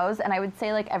her brows, and I would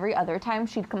say like every other time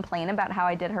she'd complain about how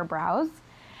I did her brows.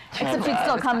 Except she'd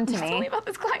still come to me. Tell me about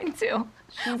this client too.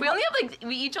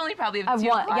 We each only probably have two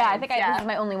one. clients. Yeah, I think this is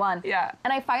my only one. Yeah.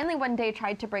 And I finally one day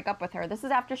tried to break up with her. This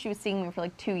is after she was seeing me for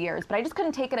like 2 years, but I just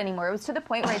couldn't take it anymore. It was to the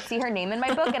point where I'd see her name in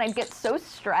my book and I'd get so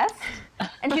stressed.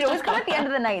 And she'd always come at the end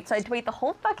of the night, so I'd wait the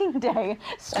whole fucking day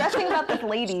stressing about this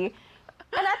lady.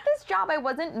 And at this job, I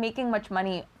wasn't making much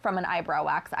money from an eyebrow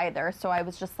wax either, so I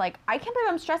was just like, I can't believe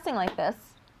I'm stressing like this.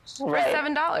 For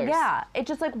 $7. Yeah, it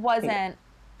just like wasn't.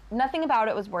 Nothing about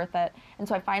it was worth it. And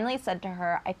so I finally said to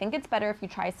her, I think it's better if you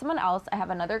try someone else. I have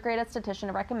another great esthetician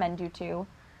to recommend you to.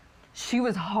 she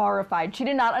was horrified. She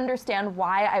did not understand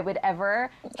why I would ever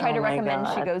try to recommend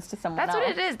she goes to someone else.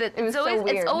 That's what it is. It was so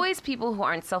weird. It's always people who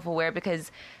aren't self-aware,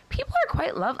 because people are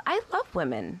quite I love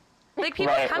women. Like,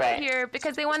 people come here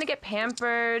because they want to get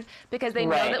pampered, because they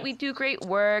know that we do great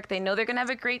work. They know they're going to have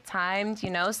a great time, you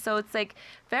know? So it's, like,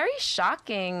 very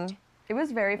shocking. It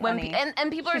was very funny.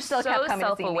 And people are so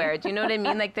self-aware. Do you know what I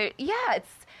mean? Like, it's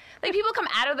like people come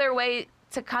out of their way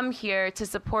to come here to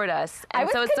support us. And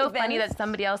so it's so funny that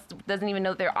somebody else doesn't even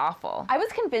know they're awful. I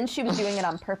was convinced she was doing it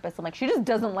on purpose. I'm like, she just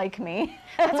doesn't like me.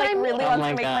 That's what I mean. Really wants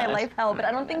to make my life hell. But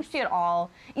I don't think she at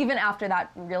all, even after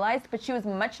that, realized. But she was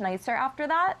much nicer after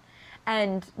that.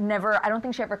 And I don't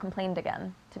think she ever complained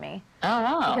again to me. Oh,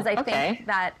 wow. Because I think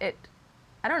that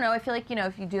I don't know, I feel like, you know,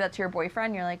 if you do that to your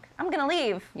boyfriend, you're like, I'm going to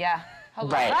leave. Yeah.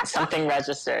 Right. Something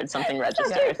registered.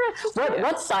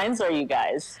 What signs are you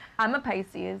guys? I'm a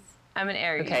Pisces. I'm an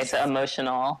Aries. Okay, so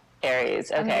emotional.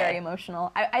 Aries. Okay. I'm very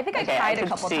emotional. I think I cried a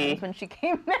couple times when she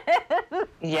came in.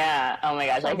 Yeah. Oh my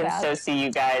gosh, I can so see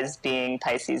you guys being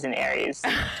Pisces and Aries.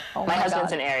 My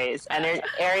husband's an Aries, and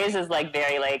Aries is like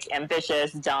very like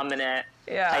ambitious, dominant.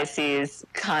 Yeah. Pisces,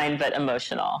 kind but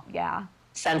emotional. Yeah.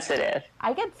 Sensitive.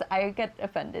 I get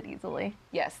offended easily.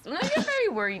 Yes. No, you're very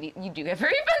worried. You do get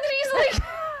very offended easily.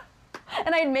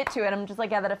 And I admit to it. I'm just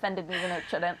like, yeah, that offended me, and it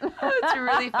shouldn't. It's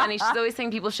really funny. She's always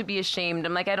saying people should be ashamed.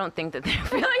 I'm like, I don't think that they're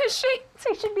feeling ashamed.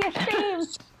 They should be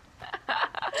ashamed.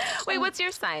 Wait, what's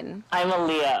your sign? I'm a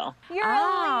Leo. You're a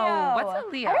Leo. What's a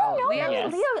Leo? I don't know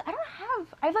Yes. Leo.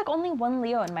 I have like only one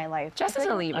Leo in my life. Jess is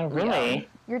a Leo. Oh, really?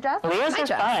 You're Jess? Leos are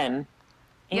fun.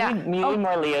 You need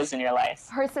more Leos in your life.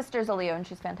 Her sister's a Leo, and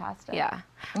she's fantastic. Yeah.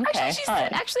 Okay,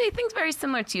 actually, I think very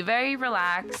similar to you. Very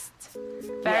relaxed.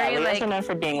 Very Leos are known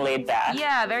for being laid back.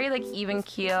 Yeah, very like even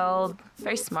keeled.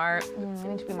 Very smart. I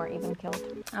need to be more even keeled.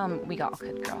 We all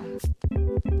could, girl.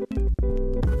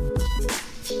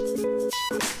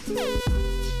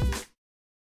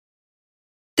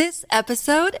 This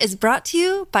episode is brought to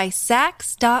you by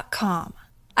Sax.com.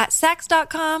 At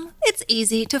Sax.com, it's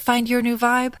easy to find your new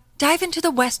vibe. Dive into the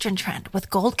Western trend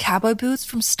with gold cowboy boots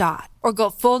from Stott, or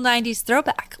go full 90s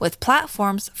throwback with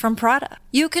platforms from Prada.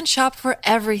 You can shop for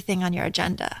everything on your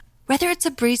agenda, whether it's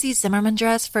a breezy Zimmermann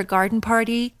dress for a garden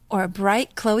party or a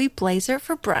bright Chloe blazer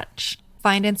for brunch.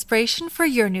 Find inspiration for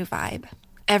your new vibe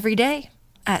every day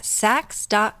at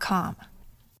Sax.com.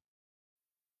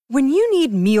 When you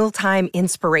need mealtime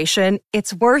inspiration,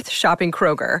 it's worth shopping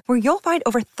Kroger, where you'll find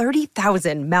over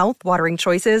 30,000 mouth-watering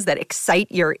choices that excite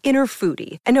your inner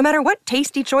foodie. And no matter what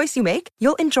tasty choice you make,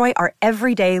 you'll enjoy our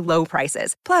everyday low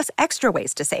prices, plus extra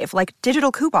ways to save, like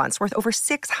digital coupons worth over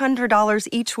 $600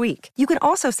 each week. You can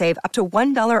also save up to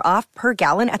 $1 off per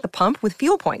gallon at the pump with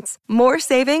fuel points. More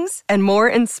savings and more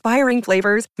inspiring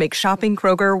flavors make shopping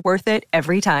Kroger worth it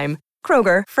every time.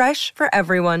 Kroger, fresh for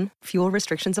everyone. Fuel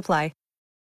restrictions apply.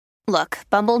 Look,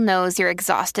 Bumble knows you're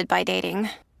exhausted by dating.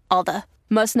 All the,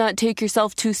 must not take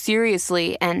yourself too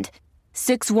seriously, and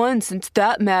 6'1" since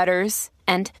that matters,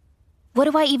 and what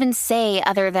do I even say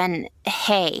other than,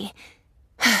 hey?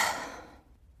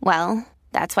 Well,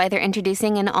 that's why they're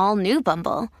introducing an all-new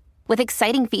Bumble, with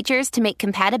exciting features to make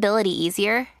compatibility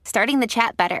easier, starting the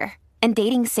chat better, and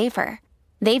dating safer.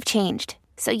 They've changed,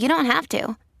 so you don't have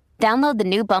to. Download the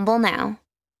new Bumble now.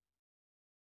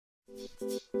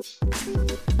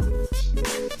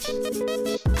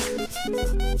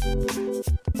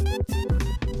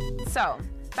 So,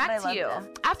 back to you.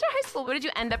 After high school, what did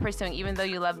you end up pursuing, even though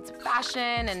you loved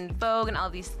fashion and Vogue and all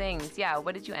these things? Yeah,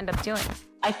 what did you end up doing?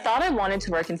 I thought I wanted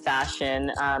to work in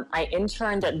fashion. I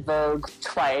interned at Vogue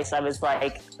twice. I was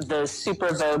like the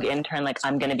super Vogue intern, like,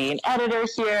 I'm going to be an editor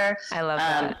here. I love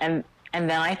that. And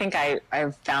then I think I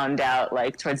found out,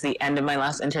 like, towards the end of my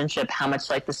last internship how much,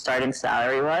 like, the starting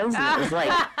salary was. And it was, like,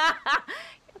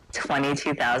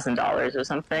 $22,000 or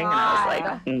something. Wow. And I was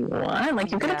like, what?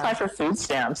 Like, you could apply for food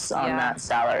stamps on that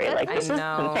salary. Like, this is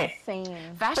insane.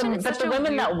 Fashion is but the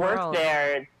women that work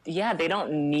there, they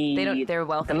don't need they're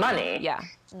wealthy. the money. Yeah.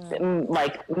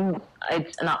 Like,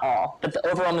 it's not all, but the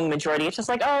overwhelming majority, it's just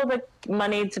like, oh, the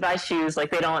money to buy shoes.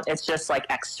 Like, they don't, it's just, like,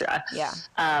 extra. Yeah.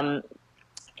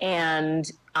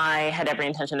 And I had every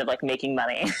intention of, like, making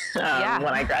money when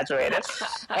I graduated.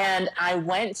 And I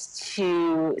went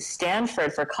to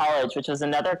Stanford for college, which was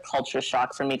another culture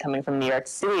shock for me coming from New York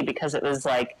City, because it was,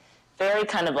 like, very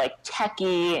kind of, like,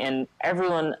 techie, and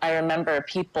everyone, I remember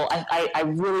people, I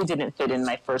really didn't fit in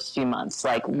my first few months,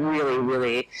 like, really,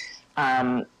 really.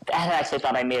 I had actually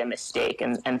thought I made a mistake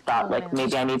and thought, like,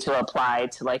 maybe I need to apply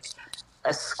to, like,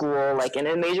 a school like in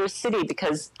a major city,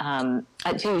 because do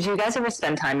you guys ever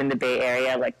spend time in the Bay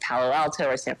Area, like Palo Alto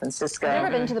or San Francisco? I've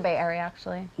never been to the Bay Area,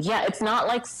 actually. Yeah, it's not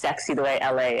like sexy the way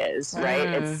LA is, right?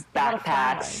 It's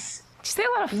backpacks. Did you say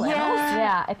a lot of flannels?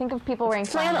 Yeah, I think of people wearing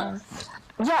flannels.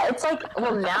 Yeah, it's like,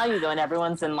 well, now you go and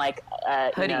everyone's in like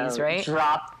hoodies, right?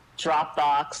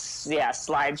 Dropbox,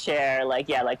 SlideShare,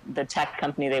 like the tech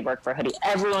company they work for, hoodie.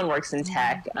 Everyone works in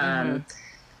tech.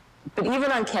 But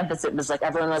even on campus, it was like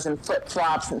everyone was in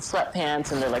flip-flops and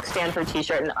sweatpants and their like Stanford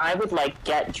t-shirt, and I would like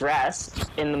get dressed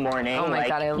in the morning. Oh my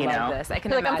God, I love this. I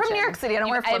can imagine. I'm from New York City, I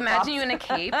don't wear flip-flops. I imagine you in a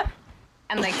cape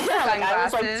and like sunglasses. Like I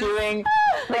was like doing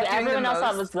like everyone else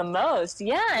thought was the most.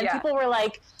 Yeah, and people were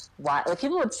like, why? Like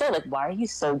people would say like, why are you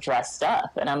so dressed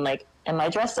up? And I'm like, am I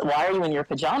dressed up? Why are you in your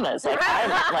pajamas? Like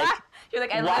I'm like. You're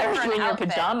like, why are you in your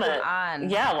pajamas?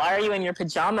 Yeah, why are you in your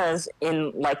pajamas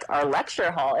in like our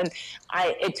lecture hall? And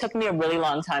it took me a really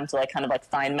long time to like kind of like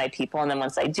find my people. And then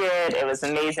once I did, it was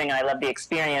amazing. And I loved the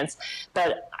experience.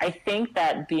 But I think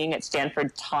that being at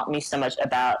Stanford taught me so much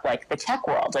about like the tech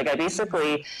world. Like I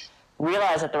basically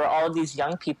realized that there were all of these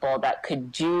young people that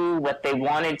could do what they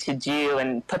wanted to do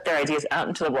and put their ideas out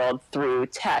into the world through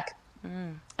tech.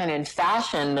 And in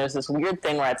fashion, there's this weird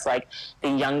thing where it's like the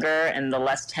younger and the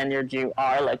less tenured you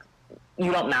are, like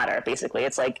you don't matter, basically.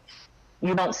 It's like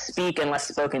you don't speak unless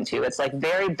spoken to. It's like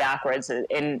very backwards.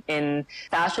 In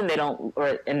fashion, they don't,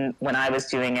 when I was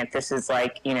doing it, this is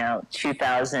like,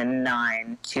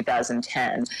 2009,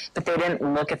 2010, but they didn't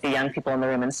look at the young people in the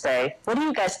room and say, what do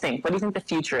you guys think? What do you think the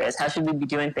future is? How should we be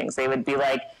doing things? They would be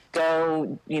like,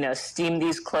 go, steam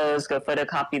these clothes, go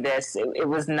photocopy this. It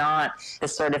was not the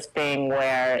sort of thing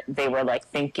where they were like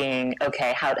thinking,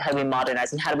 okay, how do we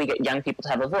modernize and how do we get young people to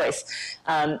have a voice?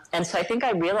 And so I think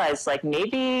I realized like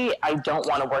maybe I don't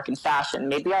want to work in fashion.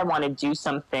 Maybe I want to do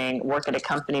something, work at a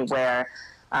company where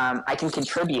I can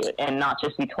contribute and not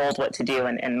just be told what to do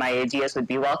and my ideas would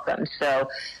be welcomed. So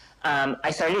I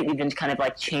started even kind of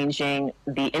like changing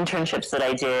the internships that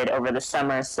I did over the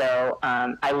summer. So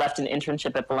I left an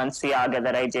internship at Balenciaga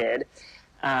that I did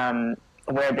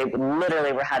where they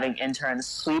literally were having interns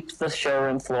sweep the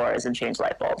showroom floors and change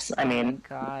light bulbs. I mean,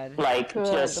 God. like Good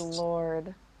just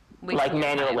Lord. like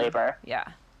manual labor. Yeah.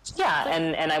 Yeah,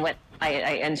 and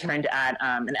I interned at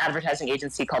an advertising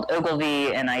agency called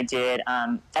Ogilvy, and I did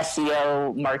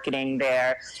SEO marketing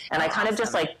there. And I kind of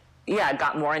just like,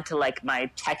 got more into like my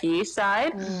techie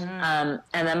side. And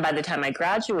then by the time I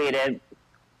graduated,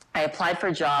 I applied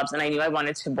for jobs and I knew I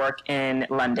wanted to work in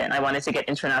London. I wanted to get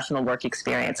international work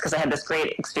experience because I had this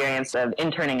great experience of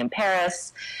interning in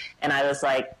Paris. And I was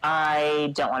like,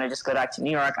 I don't want to just go back to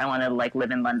New York. I want to like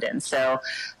live in London. So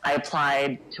I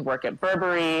applied to work at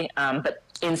Burberry, but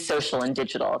in social and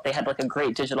digital. They had like a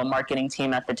great digital marketing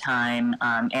team at the time.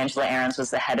 Angela Ahrens was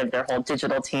the head of their whole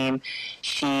digital team.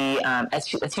 I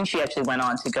think she actually went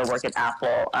on to go work at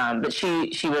Apple. But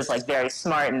she was like very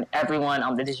smart, and everyone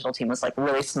on the digital team was like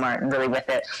really smart and really with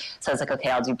it. So I was like,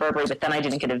 okay, I'll do Burberry. But then I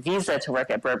didn't get a visa to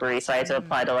work at Burberry, so I had to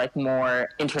apply to like more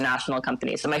international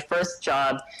companies. So my first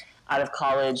job out of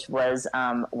college was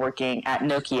working at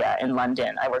Nokia in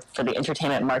London. I worked for the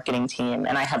entertainment marketing team,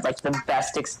 and I had like the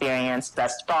best experience,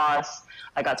 best boss.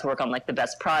 I got to work on like the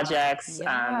best projects.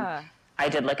 Yeah. I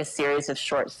did like a series of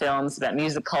short films about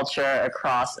music culture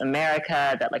across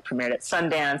America that like premiered at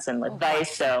Sundance and with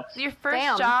Vice. So your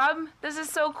first job? This is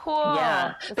so cool.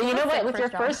 Yeah, but you know what? With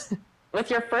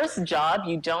your first job,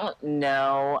 you don't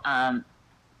know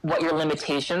what your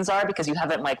limitations are because you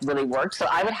haven't like really worked. So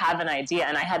I would have an idea,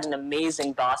 and I had an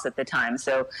amazing boss at the time.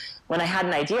 So when I had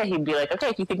an idea, he'd be like, okay,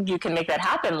 if you think you can make that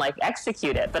happen, like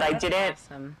execute it. But I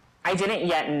didn't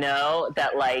yet know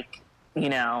that like,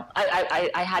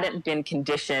 I hadn't been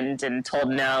conditioned and told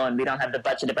no, and we don't have the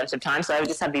budget a bunch of times. So I would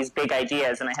just have these big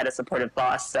ideas, and I had a supportive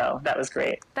boss. So that was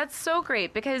great. That's so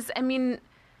great because, I mean,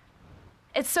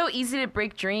 it's so easy to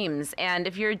break dreams. And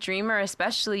if you're a dreamer,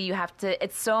 especially,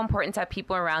 it's so important to have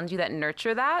people around you that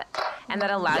nurture that and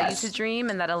that allow you to dream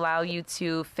and that allow you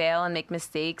to fail and make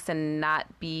mistakes and not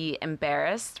be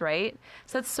embarrassed, right?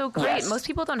 So that's so great. Yes. Most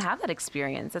people don't have that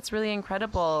experience. That's really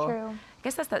incredible. True. I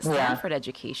guess that's that Stanford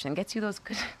education. Gets you those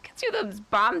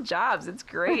bomb jobs. It's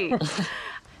great.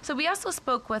 So we also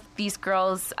spoke with these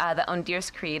girls that own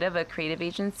Dearest Creative, a creative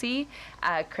agency,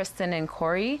 Kristen and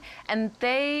Corey, and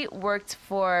they worked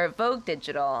for Vogue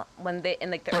Digital in the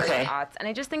early aughts. And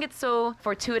I just think it's so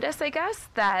fortuitous, I guess,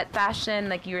 that fashion,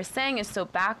 like you were saying, is so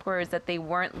backwards that they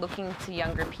weren't looking to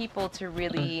younger people to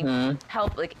really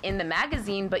help like in the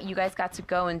magazine, but you guys got to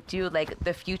go and do like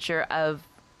the future of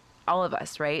all of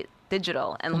us, right?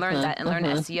 digital and learn that and learn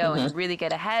SEO and really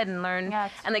get ahead and learn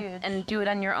and do it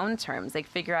on your own terms. Like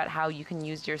figure out how you can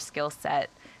use your skill set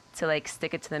to like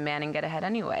stick it to the man and get ahead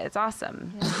anyway. It's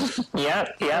awesome.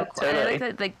 Yep, Cool. totally. And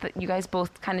I like that you guys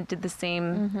both kind of did the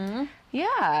same.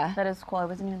 Yeah. That is cool. I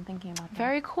wasn't even thinking about that.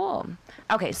 Very cool.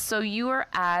 Okay, so you were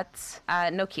at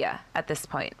Nokia at this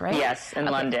point, right? Yes, in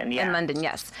London, yeah. In London,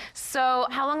 yes. So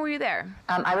how long were you there?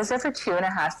 I was there for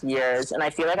 2.5 years, and I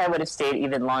feel like I would have stayed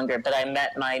even longer, but I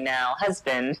met my now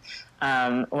husband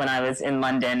when I was in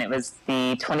London. It was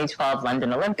the 2012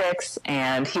 London Olympics,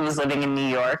 and he was living in New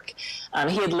York.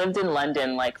 He had lived in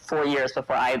London like 4 years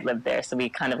before I had lived there, so we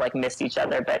kind of like missed each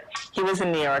other. But he was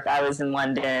in New York, I was in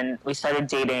London. We started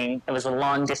dating. It was a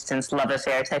long-distance love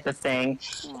affair type of thing.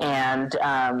 And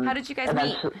how did you guys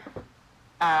meet?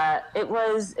 It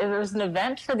was an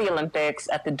event for the Olympics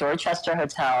at the Dorchester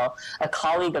Hotel. A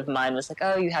colleague of mine was like,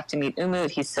 "Oh, you have to meet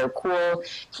Umut. He's so cool.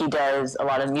 He does a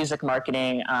lot of music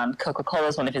marketing. Coca-Cola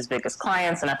is one of his biggest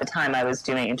clients." And at the time, I was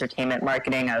doing entertainment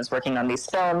marketing. I was working on these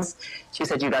films. She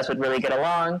said, "You guys would really get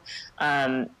along."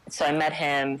 So I met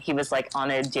him. He was like on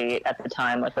a date at the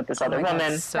time, like with this other woman.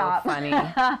 That's so funny.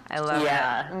 I love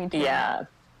it. Me too. Yeah.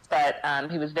 But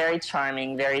he was very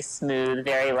charming, very smooth,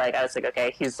 very like, I was like,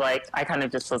 okay, he's like, I kind of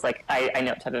just was like, I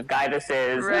know what type of guy this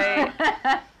is. Right.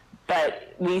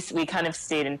 But we kind of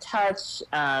stayed in touch,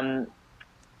 and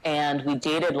we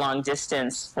dated long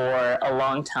distance for a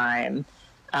long time,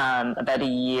 about a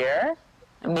year.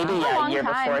 Maybe a year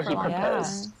before he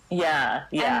proposed. Yeah.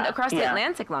 And across the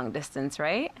Atlantic long distance,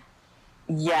 right?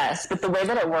 Yes, but the way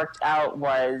that it worked out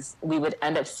was we would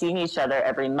end up seeing each other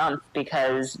every month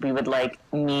because we would like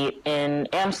meet in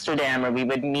Amsterdam, or we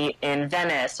would meet in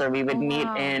Venice, or we would meet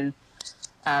in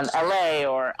LA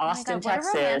or Austin,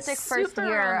 Texas. What a romantic first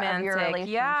year of your relationship.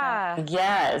 Yeah.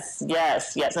 Yes.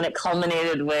 And it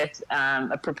culminated with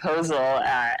a proposal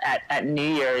at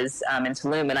New Year's in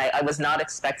Tulum, and I was not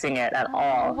expecting it at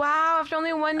all. Wow, after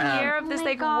only 1 year of this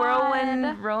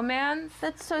whirlwind romance.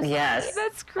 That's so sweet. Yes.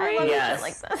 That's great. Yes.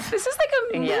 Like this. This is like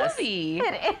a movie.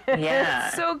 It is. Yeah.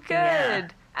 It's so good. Yeah.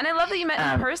 And I love that you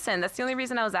met in person. That's the only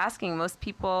reason I was asking. Most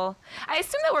people, I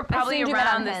assume that we're probably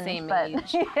around the same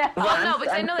age. Yeah. Well, no,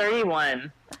 because I I'm know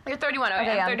 31. You're 31.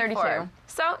 Okay, I'm 34. 32.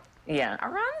 So Yeah.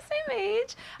 around the same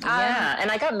age. Yeah,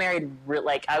 and I got married,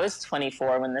 like, I was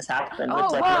 24 when this happened. Oh,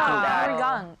 which, like, wow. looking back, Very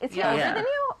young. Is he older than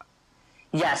you?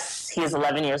 Yes, he is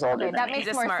 11 years older Okay, than that me. makes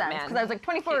He's a more smart sense. man. Because I was like,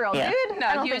 24-year-old Yeah. dude? I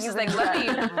No, don't he was think just like,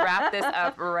 let me wrap this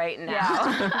up right now.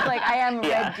 Yeah. Like, I am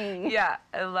ready. Yeah,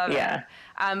 I love Yeah.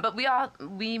 it. But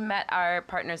we met our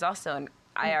partners also in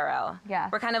IRL. Yeah.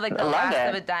 We're kind of like the I love last it.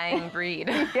 of a dying breed.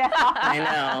 I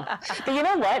know. But you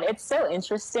know what? It's so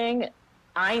interesting.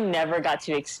 I never got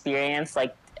to experience,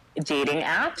 like, dating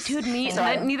apps. Dude,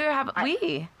 neither have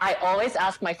we. I always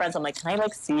ask my friends, I'm like, can I,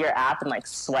 like, see your app and, like,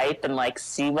 swipe and, like,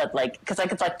 see what, like, because,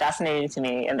 like, it's, like, fascinating to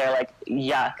me. And they're like,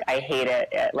 yuck, I hate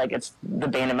it. Like, it's the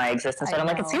bane of my existence. But I'm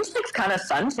like, it seems like it's kind of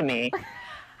fun to me.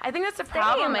 I think that's the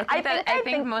problem. I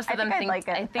think most of them think. like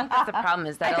it. I think that's the problem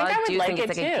is that a lot of dudes think it's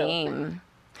like a game.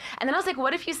 And then I was like,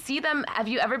 what if you see them? Have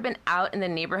you ever been out in the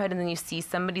neighborhood and then you see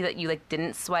somebody that you like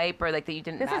didn't swipe or like that you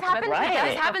didn't match with?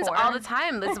 Right. This happens before. all the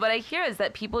time. This is what I hear is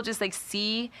that people just like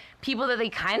see people that they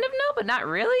kind of know but not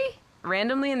really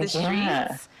randomly in the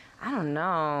streets. I don't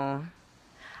know.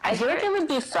 I feel like it would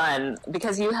be fun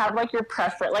because you have like your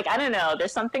preference. Like, I don't know.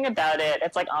 There's something about it.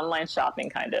 It's like online shopping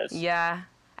kind of. Yeah.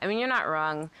 I mean, you're not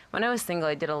wrong. When I was single,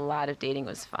 I did a lot of dating. It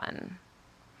was fun.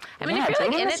 I mean, Yeah, if you're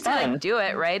like dating in is it to like fun. do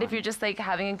it, right? If you're just like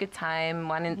having a good time,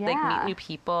 wanting to like meet new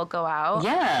people, go out.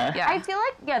 Yeah. Yeah. I feel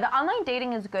like, the online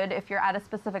dating is good if you're at a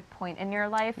specific point in your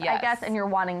life, I Yes. guess, and you're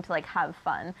wanting to, like, have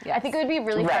fun. Yes. I think it would be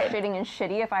really Right. frustrating and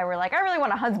shitty if I were like, I really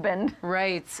want a husband.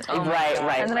 Right. Oh my Right, God.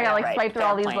 right. And then I gotta, like, right. swipe through Fair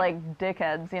all these, point. like,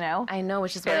 dickheads, you know? I know,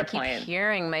 which is what I Fair keep point.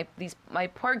 hearing. My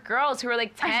poor girls who are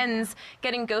like 10s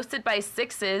getting ghosted by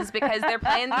 6s because they're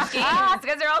playing these games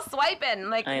because they're all swiping.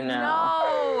 Like, I know.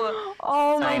 no.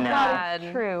 Oh my I know. God.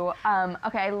 True.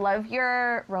 Okay, I love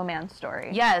your romance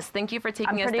story. Yes, thank you for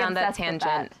taking us pretty down that obsessed with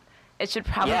tangent. that. It should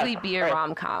probably Yeah, be a right.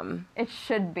 rom-com. It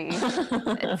should be.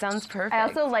 It sounds perfect. I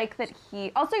also like that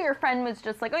also your friend was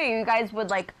just like, oh, you guys would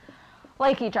like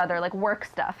each other, like work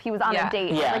stuff. He was on Yeah. a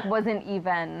date, Yeah. like wasn't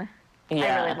even.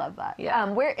 Yeah. I really love that. Yeah.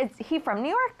 Where is he from? New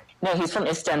York? No, he's from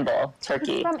Istanbul,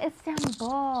 Turkey. He's from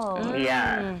Istanbul.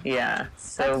 Yeah.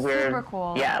 So That's we're super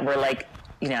cool. Yeah, we're like,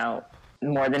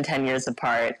 more than 10 years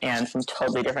apart and from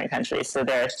totally different countries. So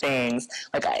there are things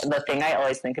like the thing I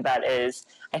always think about is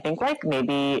I think like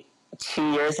maybe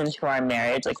 2 years into our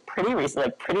marriage, like pretty recent,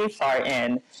 like pretty far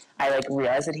in, I like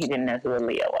realized that he didn't know who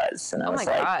Aaliyah was, and I oh was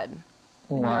my like, God.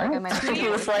 What? He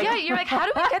was like, yeah, you're like, how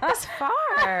do we get this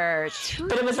far?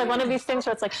 But it was like one of these things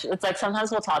where it's like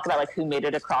sometimes we'll talk about like who made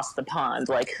it across the pond,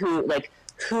 who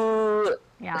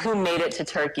made it to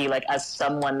Turkey, like as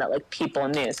someone that like people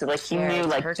knew. So like he knew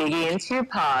like Biggie and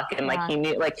Tupac, and like he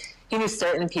knew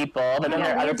certain people, but then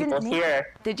there are other people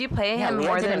here. Did you play him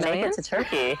more than a million? Make it to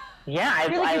Turkey. Yeah, I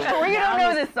you don't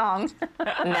know this song.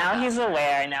 Now he's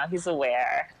aware.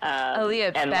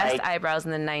 Aaliyah, and best like, eyebrows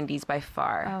in the 90s by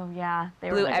far. Oh yeah, they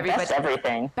blew were everybody. Best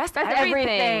everything. Best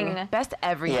everything. Best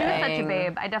everything. She was such a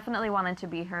babe. I definitely wanted to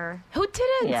be her. Who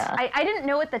didn't? Yeah. I didn't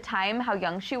know at the time how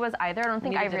young she was either. I don't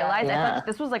think I realized. I thought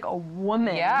this was like a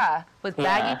woman. Yeah, with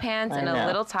baggy pants and a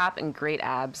little top and great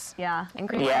abs. Yeah. And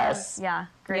great abs. Yeah.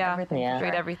 Great everything. Yeah.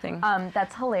 Great everything.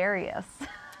 That's hilarious.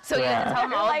 So you had to tell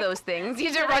them all of those things.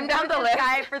 You just run down the list.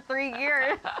 Guy for 3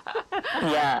 years.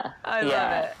 Yeah. I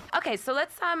love it. Okay, so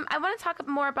let's I want to talk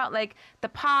more about like the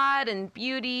pod and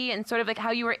beauty and sort of like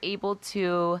how you were able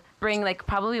to bring like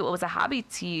probably what was a hobby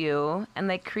to you and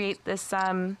like create this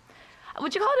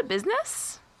would you call it a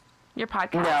business? Your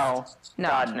podcast? No.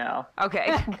 God, no.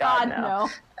 Okay. God, no.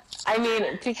 I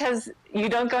mean, because you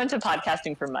don't go into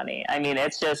podcasting for money. I mean,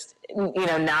 it's just,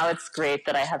 now it's great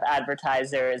that I have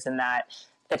advertisers and that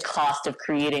the cost of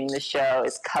creating the show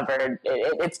is covered.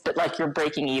 It's like you're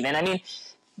breaking even. I mean,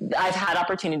 I've had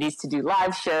opportunities to do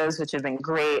live shows, which have been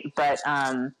great, but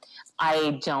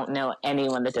I don't know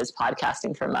anyone that does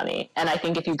podcasting for money. And I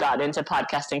think if you got into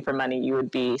podcasting for money, you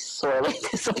would be sorely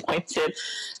disappointed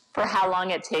for how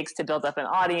long it takes to build up an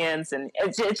audience. And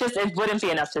it wouldn't be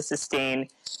enough to sustain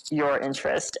your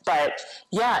interest. But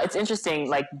yeah, it's interesting.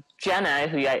 Like Jenna,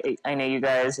 who I know you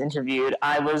guys interviewed,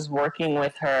 I was working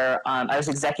with her. I was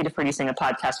executive producing a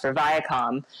podcast for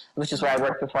Viacom, which is where I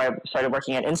worked before I started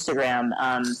working at Instagram.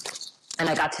 And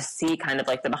I got to see kind of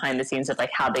like the behind the scenes of like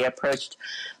how they approached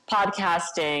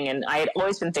podcasting. And I had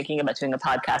always been thinking about doing a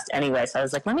podcast anyway. So I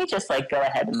was like, let me just like go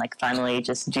ahead and like finally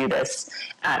just do this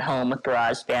at home with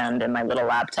GarageBand and my little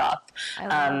laptop. I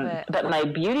love it. But my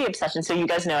beauty obsession, so you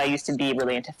guys know I used to be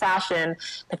really into fashion,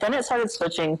 but then it started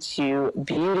switching to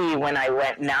beauty when I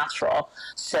went natural.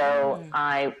 So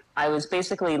I was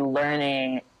basically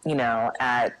learning,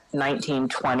 at 19,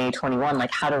 20, 21,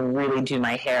 like how to really do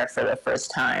my hair for the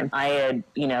first time. I had,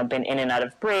 been in and out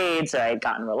of braids, or I had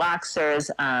gotten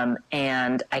relaxers,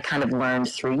 and I kind of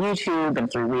learned through YouTube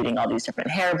and through reading all these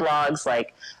different hair blogs,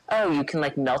 like, oh, you can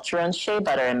like melt your own shea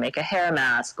butter and make a hair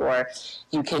mask, or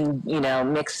you can,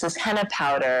 mix this henna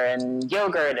powder and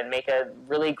yogurt and make a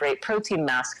really great protein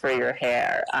mask for your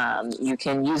hair. You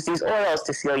can use these oils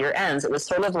to seal your ends. It was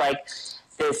sort of like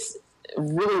this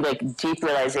really like deep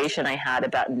realization I had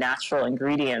about natural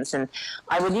ingredients. And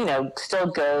I would, still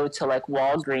go to like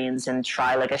Walgreens and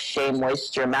try like a Shea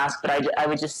Moisture mask, but I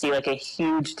would just see like a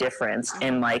huge difference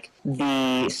in like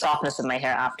the softness of my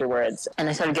hair afterwards. And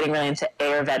I started getting really into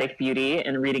Ayurvedic beauty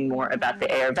and reading more about the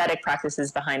Ayurvedic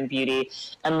practices behind beauty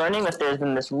and learning that there's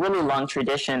been this really long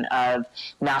tradition of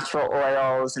natural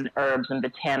oils and herbs and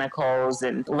botanicals,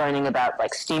 and learning about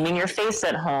like steaming your face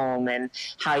at home and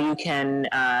how you can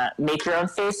make your own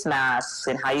face masks,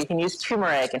 and how you can use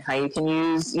turmeric, and how you can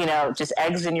use, just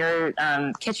eggs in your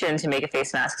kitchen to make a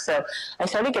face mask. So I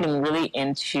started getting really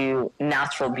into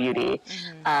natural beauty.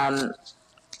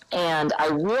 And I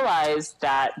realized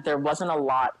that there wasn't a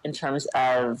lot in terms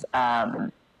of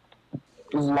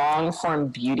long-form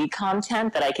beauty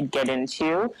content that I could get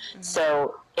into.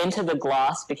 So Into the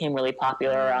Gloss became really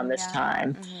popular around this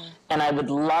time. And I would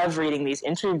love reading these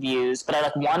interviews, but I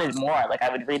like wanted more. Like I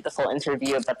would read the full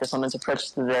interview about this woman's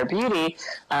approach to their beauty.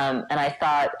 And I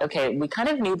thought, okay, we kind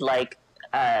of need like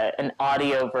an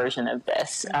audio version of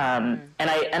this.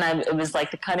 It was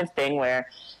like the kind of thing where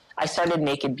I started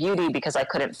Naked Beauty because I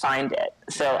couldn't find it.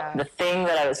 So the thing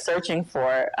that I was searching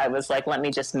for, I was like, let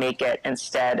me just make it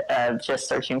instead of just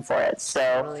searching for it.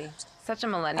 So totally. Such a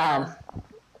millennial.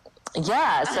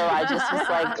 Yeah, so I just was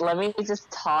like, let me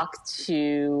just talk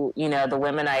to, the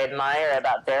women I admire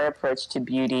about their approach to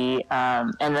beauty,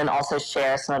 and then also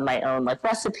share some of my own like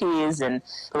recipes and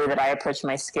the way that I approach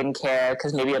my skincare,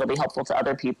 because maybe it'll be helpful to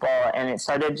other people. And it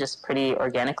started just pretty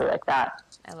organically like that.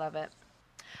 I love it.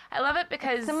 I love it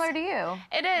because it's similar to you.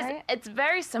 It is. Right? It's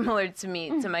very similar to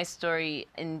me, to my story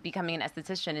in becoming an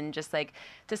esthetician and just like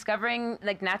discovering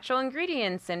like natural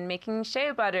ingredients and making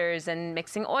shea butters and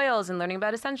mixing oils and learning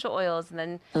about essential oils.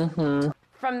 And then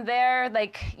from there,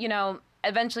 like,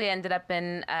 eventually I ended up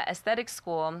in aesthetic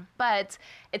school. But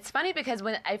it's funny because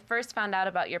when I first found out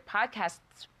about your podcast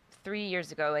 3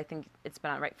 years ago, I think it's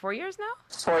been on, right? 4 years now?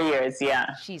 4 years,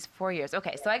 yeah. She's 4 years.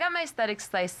 Okay, so I got my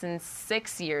aesthetics license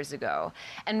 6 years ago.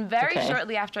 And very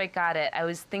shortly after I got it, I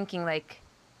was thinking like,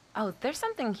 oh, there's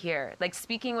something here. Like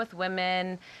speaking with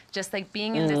women, just like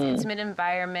being in this intimate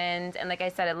environment. And like I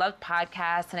said, I love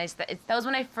podcasts. And that was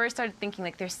when I first started thinking,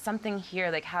 like, there's something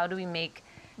here. Like, how do we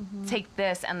take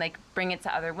this and like bring it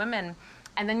to other women?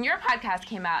 And then your podcast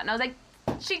came out and I was like,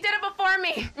 she did it before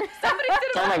me. Somebody did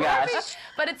it before me.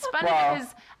 But it's funny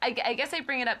because I guess I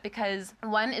bring it up because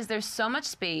one is there's so much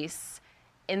space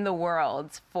in the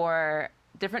world for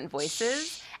different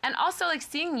voices. And also, like,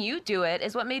 seeing you do it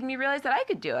is what made me realize that I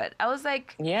could do it. I was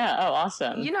like... Yeah, oh,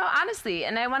 awesome. You know, honestly,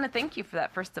 and I want to thank you for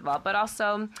that, first of all. But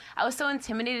also, I was so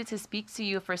intimidated to speak to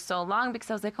you for so long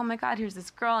because I was like, oh, my God, here's this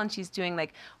girl, and she's doing,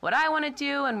 like, what I want to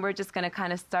do, and we're just going to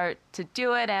kind of start to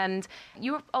do it. And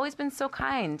you've always been so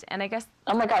kind, and I guess...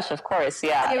 Oh, my gosh, of course,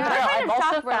 yeah. I've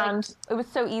also found... It was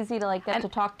so easy to, like, get to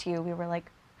talk to you. We were like...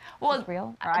 Well,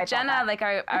 real? Jenna, like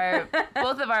our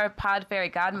both of our pod fairy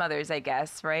godmothers, I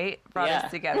guess, right? Brought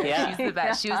us together. Yeah. She's the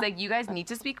best. She was like, you guys need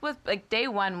to speak with, like, day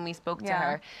one when we spoke to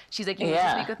her. She's like, you need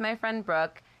to speak with my friend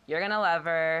Brooke. You're going to love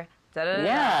her. Da-da-da-da.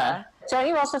 Yeah. Don't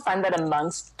you also find that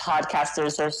amongst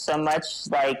podcasters, there's so much,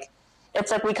 like, it's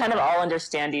like we kind of all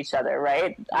understand each other,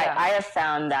 right? Yeah. I have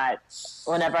found that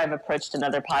whenever I've approached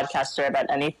another podcaster about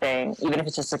anything, even if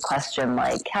it's just a question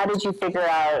like, how did you figure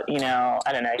out, you know,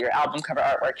 I don't know, your album cover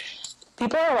artwork?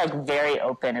 People are like very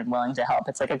open and willing to help.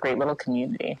 It's like a great little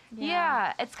community.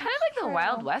 Yeah, it's kind of like the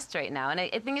Wild West right now. And I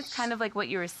think it's kind of like what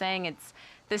you were saying. It's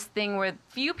this thing where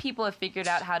few people have figured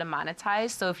out how to monetize.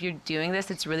 So if you're doing this,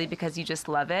 it's really because you just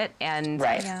love it. And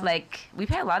like, we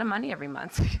pay a lot of money every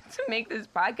month to make this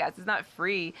podcast. It's not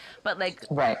free, but like,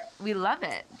 we love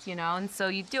it, you know? And so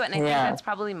you do it. And I think that's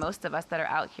probably most of us that are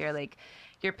out here. Like,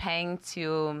 you're paying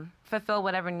to fulfill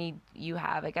whatever need you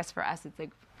have. I guess for us, it's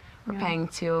like, we're paying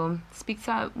to speak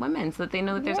to women so that they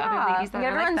know that there's other ladies that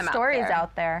are like them stories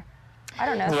out there. I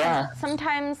don't know. Yeah.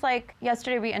 Sometimes, like,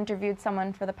 yesterday we interviewed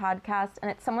someone for the podcast,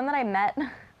 and it's someone that I met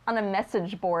on a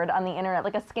message board on the internet,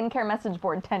 like a skincare message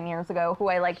board 10 years ago, who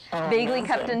I, like, vaguely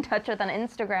kept in touch with on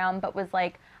Instagram, but was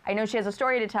like, I know she has a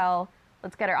story to tell.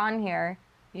 Let's get her on here.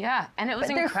 Yeah, and it was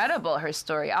incredible, her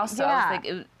story. Also, I was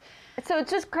like, so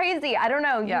it's just crazy. I don't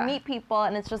know. You meet people,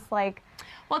 and it's just like...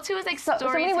 Well, too, is like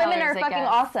storytellers. So many women are fucking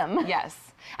awesome. Yes.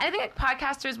 And I think like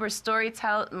podcasters were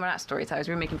we're not storytellers,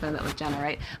 we were making fun of that with Jenna,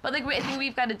 right? But like I think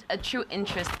we've got a true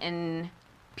interest in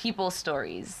people's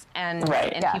stories and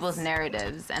people's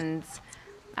narratives. And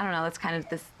I don't know, that's kind of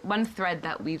this one thread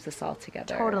that weaves us all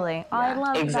together. Totally. Yeah. Oh, I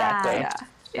love that.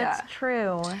 Yeah. That's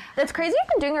true. That's crazy. You've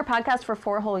been doing your podcast for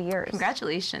 4 whole years.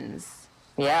 Congratulations.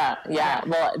 Yeah.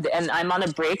 Well, and I'm on a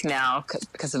break now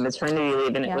because of maternity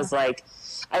leave, and it was like,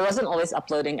 I wasn't always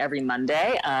uploading every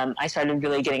Monday. I started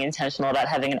really getting intentional about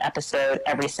having an episode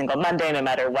every single Monday, no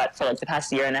matter what, for like the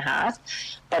past year and a half.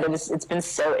 But it's been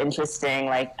so interesting.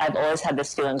 Like, I've always had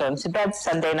this feeling going to bed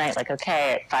Sunday night, like,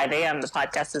 okay, at 5 a.m. the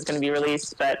podcast is going to be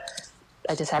released, but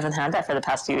I just haven't had that for the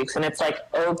past few weeks. And it's like,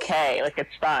 okay, like,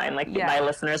 it's fine. Like, my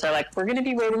listeners are like, we're going to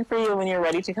be waiting for you when you're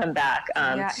ready to come back.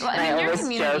 Well, I mean, your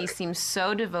community seems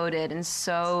so devoted and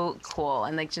so cool.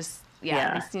 And like, just,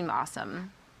 they seem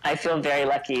awesome. I feel very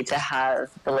lucky to have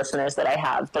the listeners that I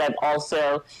have, but I've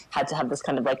also had to have this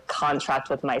kind of like contract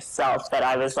with myself that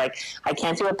I was like, I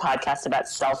can't do a podcast about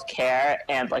self-care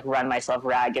and like run myself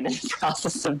ragged in the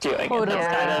process of doing it. It's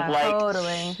kind of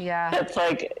like, it's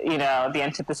like, you know, the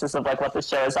antithesis of like what the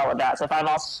show is all about. So if I'm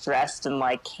all stressed and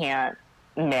like can't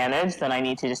manage, then I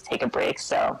need to just take a break.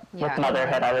 So with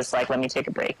motherhood, I was like, let me take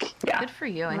a break. Yeah. Good for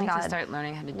you. I need to start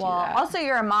learning how to do that. Also,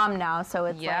 you're a mom now, so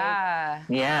it's like,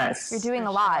 yes, you're doing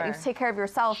a lot. You have to take care of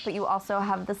yourself, but you also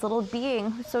have this little being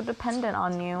who's so dependent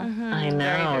on you. I know.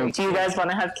 Very, very do you guys want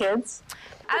to have kids?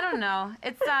 I don't know.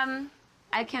 It's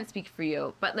I can't speak for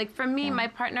you, but like for me, my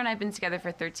partner and I've been together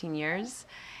for 13 years.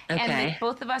 And like,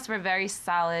 both of us were very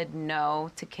solid no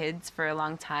to kids for a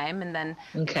long time. And then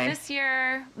this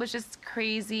year was just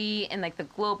crazy, and like the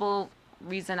global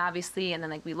reason, obviously. And then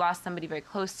like we lost somebody very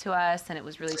close to us, and it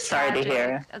was really sorry to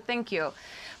hear. Thank you.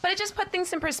 But it just put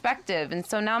things in perspective. And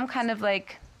so now I'm kind of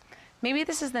like, maybe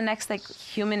this is the next like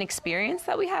human experience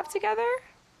that we have together.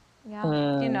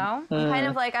 Yeah. You know? I'm kind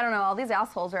of like, I don't know, all these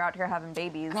assholes are out here having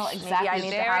babies. Well, exactly. Maybe I need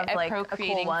to have like a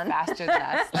cool one. Faster than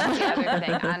us. That's the other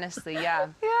thing, honestly, Yeah,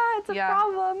 it's a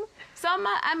problem. So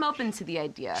I'm open to the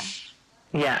idea.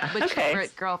 Yeah. Which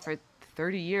for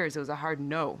 30 years, it was a hard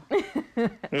no. But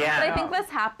I think this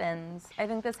happens.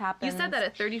 You said that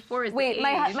at 34 is Wait, the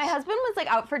my husband was like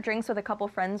out for drinks with a couple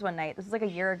friends one night. This was like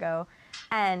a year ago.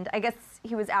 And I guess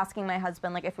he was asking my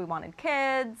husband like if we wanted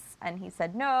kids, and he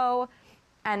said no.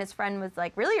 And his friend was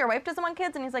like, really, your wife doesn't want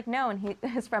kids? And he's like, no. And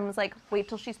his friend was like, wait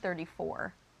till she's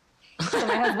 34. So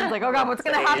my husband's like, oh God, what's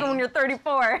going to happen when you're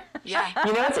 34? Yeah.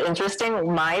 You know what's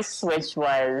interesting? My switch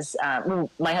was,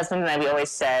 my husband and I, we always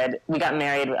said, we got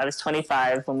married, I was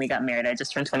 25 when we got married. I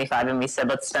just turned 25, and we said,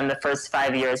 let's spend the first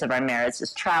 5 years of our marriage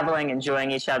just traveling,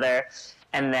 enjoying each other.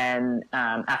 And then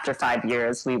after 5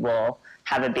 years, we will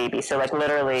have a baby. So like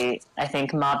literally, I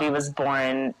think Mavi was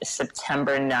born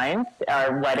September 9th.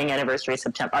 Our wedding anniversary is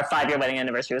September. Our 5-year wedding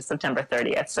anniversary was September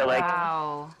 30th. So like,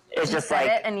 wow. It's you just said like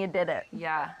it and you did it.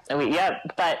 Yeah.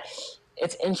 But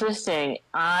it's interesting.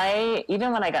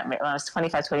 Even when I got married, when I was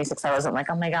 25, 26, I wasn't like,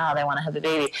 oh my God, I want to have a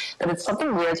baby. But it's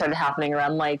something weird started happening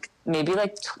around like maybe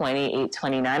like 28,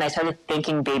 29. I started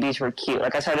thinking babies were cute.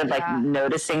 Like I started like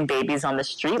noticing babies on the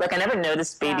street. Like I never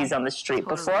noticed babies on the street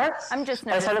before. I'm just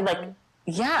noticing. I started like, them.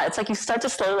 yeah, it's like you start to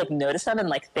slowly like notice them and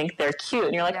like think they're cute,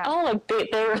 and you're like, oh, like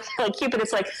they're like cute. But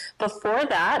it's like before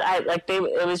that,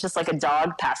 it was just like a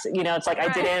dog passing. You know, it's like I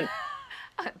didn't.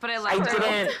 But I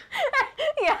didn't.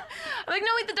 Yeah, I'm like, no,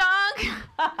 eat the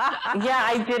dog. Yeah,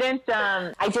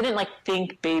 I didn't like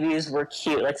think babies were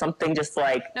cute. Like something just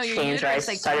like changed. Where I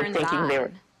started thinking they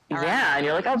were. Yeah, and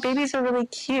you're like, oh, babies are really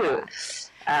cute.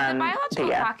 The biological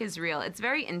clock is real. It's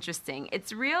very interesting.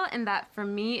 It's real in that for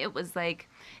me, it was like,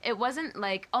 it wasn't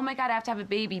like, oh my God, I have to have a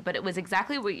baby, but it was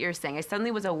exactly what you're saying. I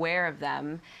suddenly was aware of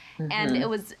them. Mm-hmm. And it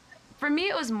was, for me,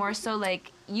 it was more so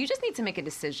like, you just need to make a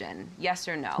decision, yes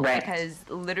or no. Right. Because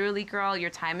literally, girl, your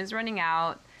time is running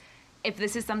out. If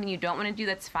this is something you don't want to do,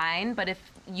 that's fine. But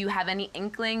if you have any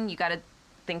inkling, you got to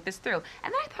think this through.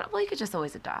 And then I thought, well, you could just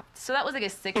always adopt. So that was like a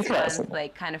 6-month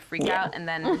like kind of freak out. And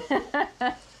then...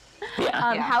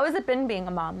 How has it been being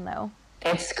a mom, though?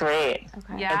 It's great.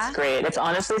 Okay. Yeah? It's great. It's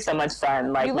honestly so much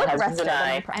fun. Like, you my look husband rested,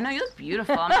 and I know, you look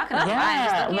beautiful. I'm not going to lie.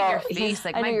 Just looking at your face,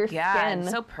 like, my God,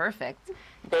 so perfect.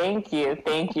 Thank you.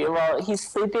 Well, he's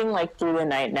sleeping like through the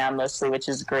night now mostly, which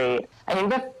is great. I think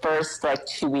the first like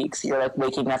 2 weeks, you're like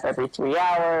waking up every 3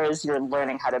 hours. You're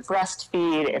learning how to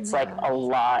breastfeed. It's like a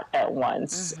lot at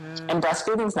once. Mm-hmm. And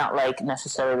breastfeeding's not like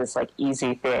necessarily this like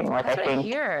easy thing. Like That's I think. I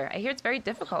hear it's very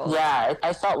difficult. Yeah,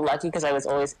 I felt lucky because I was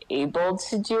always able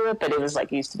to do it, but it was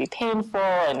like it used to be painful,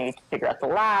 and you need to figure out the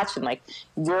latch, and like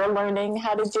you're learning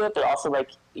how to do it, but also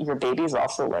like your baby's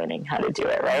also learning how to do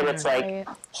it, right? It's like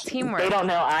teamwork. They don't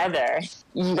know either.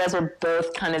 You guys are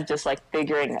both kind of just like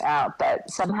figuring it out, but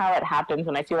somehow it happens,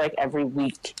 and I feel like every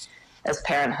week as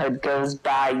parenthood goes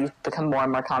by, you become more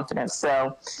and more confident.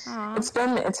 So it's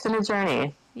been a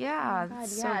journey. Yeah. God,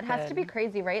 so it has to be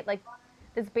crazy, right? Like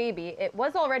this baby, it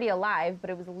was already alive, but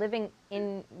it was living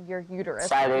in your uterus.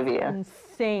 Side of you.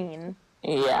 Insane.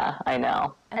 Yeah, I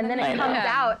know. And then it comes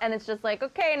out, and it's just like,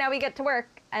 okay, now we get to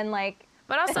work, and like.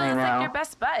 But also, it's like your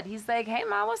best bud. He's like, hey,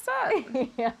 Ma, what's up?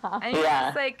 Yeah. And he's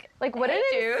just like what hey,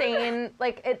 an insane,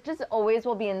 like, it just always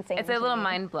will be insane. It's a little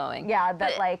mind-blowing. Yeah,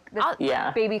 that, like,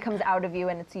 this baby comes out of you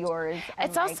and it's yours. And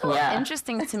it's also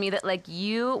interesting to me that, like,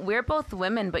 we're both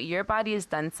women, but your body has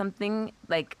done something,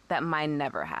 like, that mine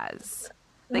never has.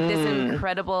 Like, this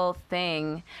incredible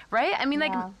thing, right? I mean,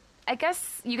 like, I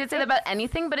guess you could say that about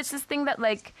anything, but it's this thing that,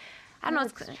 like, I don't know.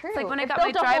 It's like when I got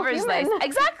my driver's license.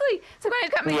 Exactly. So when I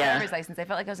got my driver's license, I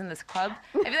felt like I was in this club.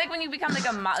 I feel like when you become like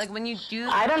like when you do.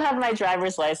 I don't have my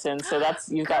driver's license, so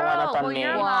you've got one up on me.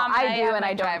 Well, I do, and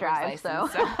I don't drive, so.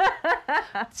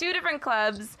 Two different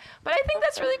clubs, but I think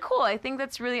that's really cool. I think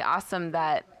that's really awesome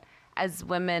that as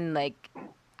women, like,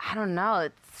 I don't know,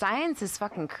 science is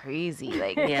fucking crazy.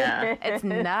 Like, it's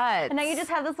nuts. And now you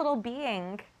just have this little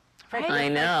being. Right? I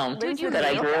know. Dude, that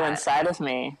I grew inside of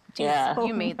me. Dude,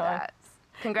 you made that.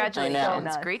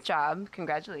 Congratulations. Great job.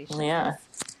 Congratulations. Yeah.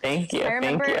 Thank you. I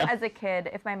remember as a kid,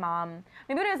 if my mom,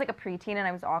 maybe when I was like a preteen and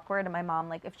I was awkward, and my mom,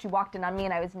 like, if she walked in on me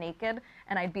and I was naked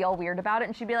and I'd be all weird about it,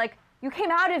 and she'd be like, you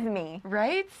came out of me.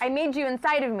 Right? I made you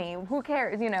inside of me. Who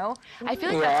cares, you know? I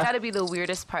feel like that's got to be the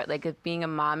weirdest part, like, of being a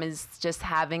mom, is just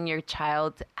having your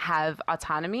child have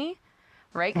autonomy.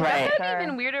 Right? Because that's gotta be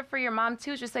even weirder for your mom,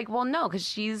 too. It's just like, well, no, because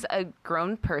she's a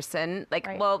grown person, like,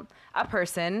 a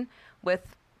person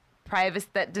with privacy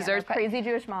that deserves... crazy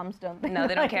Jewish moms don't think No,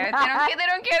 they don't care. They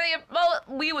don't care. Well,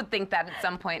 we would think that at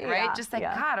some point, right? Just like,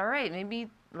 God, all right, maybe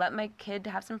let my kid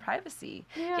have some privacy.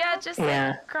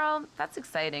 Like, girl, that's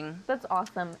exciting. That's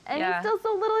awesome. And he's still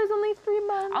so little. He's only 3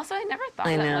 months. Also, I never thought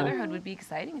that motherhood would be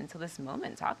exciting until this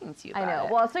moment talking to you about I know.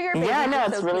 it. Well, so your baby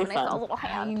it's so really cute, fun. Nice little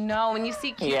hand. I know. When you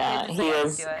see cute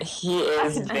kids, he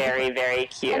is very, very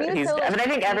cute. But I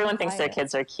think everyone thinks their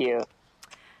kids are cute.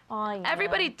 Oh, yeah.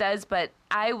 Everybody does, but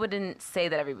I wouldn't say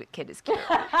that every kid is cute.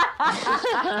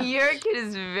 Your kid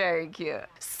is very cute.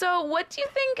 So what do you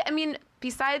think, I mean,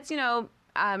 besides,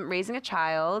 raising a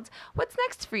child, what's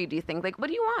next for you, do you think? Like, what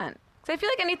do you want? Because I feel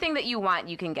like anything that you want,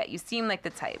 you can get. You seem like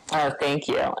the type. Oh, thank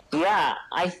you. Yeah,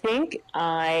 I think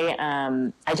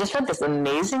I just read this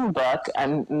amazing book.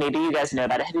 Maybe you guys know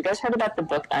about it. Have you guys heard about the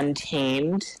book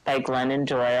Untamed by Glennon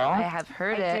Doyle? I have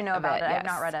heard it. I do know about it. Yes. I have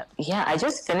not read it. Yeah, I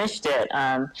just finished it.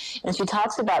 And she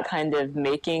talks about kind of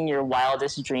making your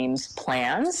wildest dreams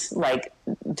plans. Like,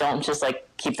 don't just like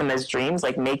keep them as dreams.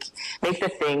 Like, make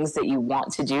the things that you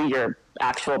want to do your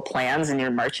actual plans and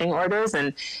your marching orders.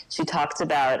 And she talked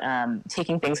about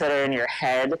taking things that are in your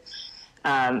head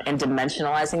and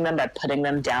dimensionalizing them by putting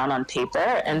them down on paper.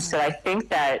 And so I think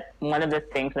that one of the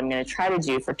things that I'm going to try to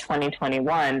do for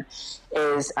 2021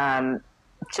 is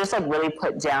just like really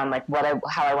put down like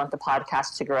how I want the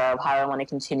podcast to grow, how I want to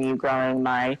continue growing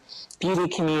my beauty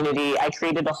community. I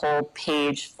created a whole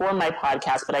page for my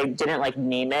podcast, but I didn't like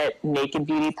name it Naked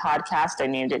Beauty Podcast. I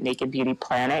named it Naked Beauty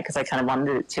Planet because I kind of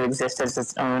wanted it to exist as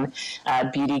its own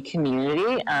beauty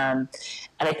community. And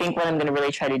I think what I'm going to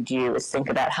really try to do is think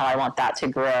about how I want that to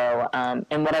grow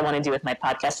and what I want to do with my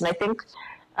podcast. And I think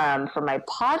for my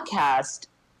podcast,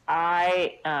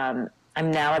 I'm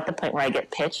now at the point where I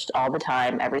get pitched all the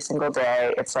time, every single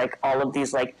day. It's like all of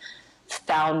these like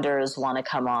founders want to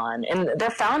come on, and they're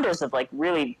founders of like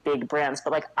really big brands,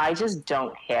 but like I just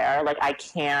don't care. Like I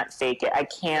can't fake it. I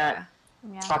can't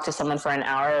talk to someone for an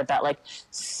hour about like,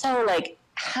 so like,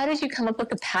 how did you come up with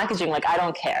the packaging? Like I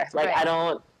don't care. Like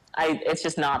it's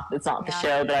just not, it's not the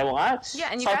show that I want. Yeah,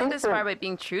 and you got this far by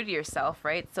being true to yourself,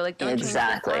 right? So like don't change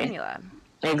the formula.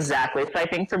 Exactly. So I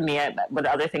think for me,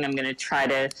 the other thing I'm going to try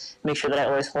to make sure that I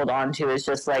always hold on to is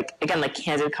just like, again, like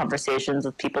candid conversations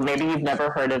with people. Maybe you've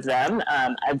never heard of them.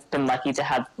 I've been lucky to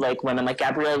have like women like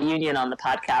Gabrielle Union on the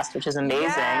podcast, which is amazing.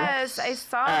 Yes, I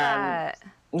saw that.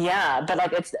 Yeah.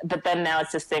 But then now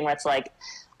it's this thing where it's like,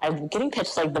 I'm getting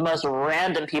pitched like the most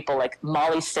random people, like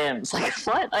Molly Sims. Like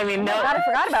what? I mean, I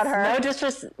forgot about her.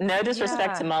 No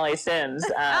disrespect to Molly Sims,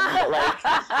 but like,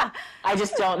 I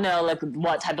just don't know like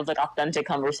what type of like authentic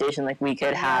conversation like we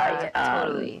could have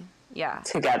totally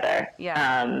together.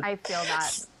 Yeah, I feel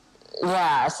that.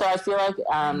 Yeah, so I feel like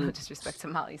no disrespect to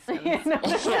Molly Sims. No,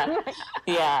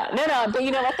 but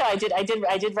you know what though, I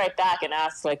did write back and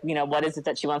ask like, you know, what is it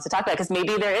that she wants to talk about, because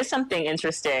maybe there is something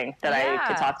interesting that I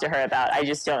could talk to her about. I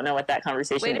just don't know what that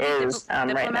conversation is right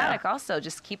now. Diplomatic also,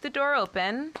 just keep the door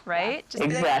open, right? Just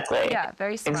exactly.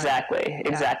 Very smart.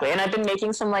 Exactly. And I've been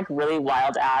making some like really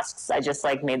wild asks. I just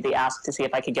like made the ask to see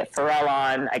if I could get Pharrell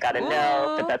on. I got a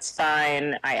no, but that's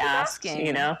fine. I asked,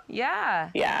 you know. Yeah.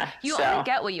 You only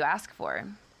get what you ask for.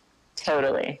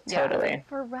 Totally.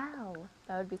 Pharrell.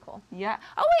 That would be cool. Yeah.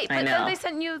 Oh wait, but then they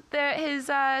sent you his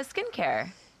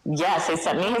skincare. Yes, they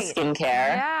sent me his skincare.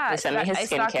 Yeah. They sent me his skincare. I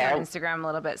stalked you on Instagram a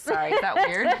little bit. Sorry, is that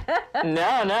weird?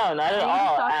 No, not at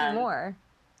all. Talking more.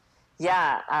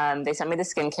 Yeah, they sent me the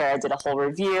skincare. I did a whole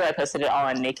review. I posted it all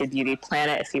on Naked Beauty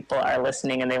Planet. If people are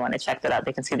listening and they want to check that out,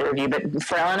 they can see the review. But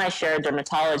Pharrell and I share a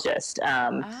dermatologist.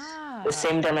 The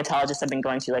same dermatologist I've been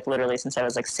going to like literally since I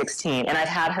was like 16. And I've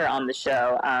had her on the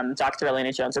show, Dr.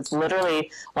 Elena Jones. It's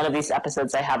literally one of these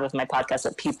episodes I have with my podcast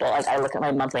that people, like I look at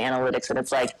my monthly analytics and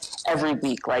it's like every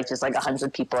week, like just like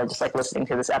 100 people are just like listening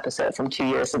to this episode from 2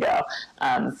 years ago.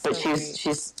 But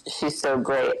she's so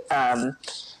great.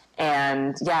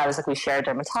 And yeah, I was like, we share a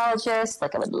dermatologist.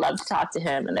 Like, I would love to talk to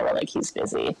him. And they were like, he's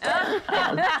busy.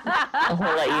 But,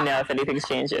 we'll let you know if anything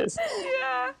changes.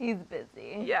 Yeah. He's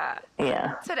busy. Yeah.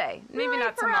 Today. Maybe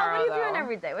not tomorrow, What are you doing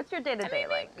every day? What's your day-to-day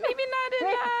like? Maybe not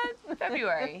in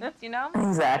February, you know?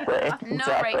 Exactly. No,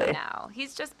 right now.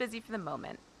 He's just busy for the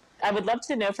moment. I would love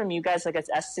to know from you guys, like, as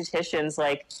estheticians,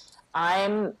 like,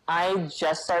 I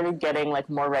just started getting like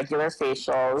more regular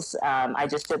facials. I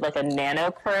just did like a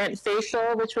nanocurrent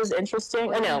facial, which was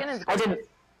interesting. I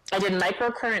did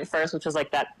microcurrent first, which was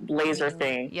like that laser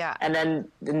thing. Yeah. And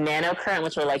then the nanocurrent,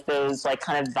 which were like those like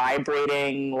kind of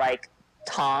vibrating like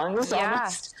tongs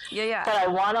almost. Yeah. But I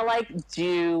want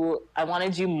to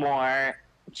do more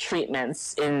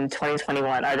treatments in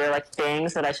 2021. Are there like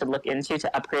things that I should look into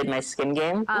to upgrade my skin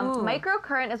game?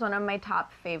 Microcurrent is one of my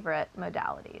top favorite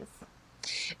modalities.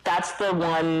 That's the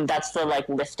one. That's the like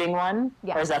lifting one.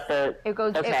 Yeah. Or is that the? It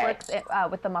goes. It works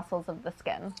with the muscles of the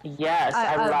skin. Yes,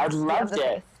 I loved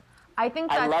it. I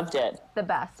think that's I loved it. The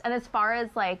best. And as far as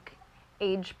like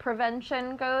age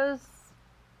prevention goes,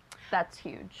 that's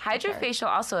huge. Hydrofacial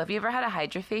also. Have you ever had a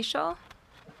hydrofacial?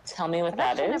 Tell me what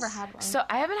that is. I've never had one. So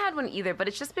I haven't had one either, but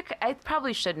it's just because I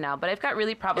probably should now. But I've got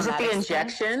really problematic. Is it the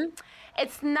injection?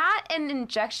 It's not an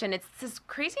injection. It's this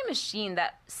crazy machine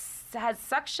that has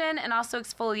suction and also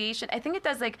exfoliation. I think it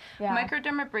does like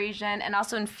microdermabrasion and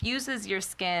also infuses your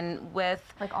skin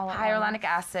with like all hyaluronic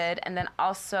acid and then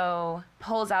also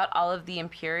pulls out all of the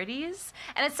impurities.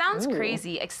 And it sounds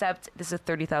crazy, except this is a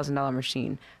 $30,000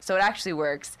 machine. So it actually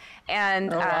works.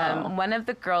 And one of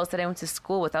the girls that I went to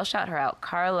school with, I'll shout her out,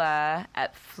 Carla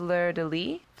at Fleur de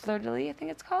Lis, I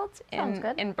think it's called,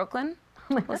 in Brooklyn.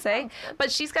 We'll say. But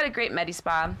she's got a great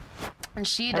Medi-Spa, and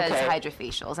she does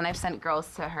hydrofacials, and I've sent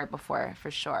girls to her before,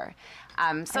 for sure.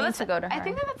 So I need to go to her. I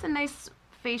think that's a nice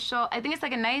facial. I think it's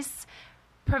like a nice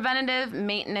preventative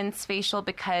maintenance facial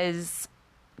because,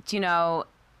 you know,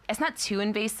 it's not too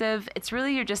invasive. It's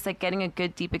really you're just like getting a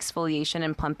good deep exfoliation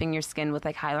and plumping your skin with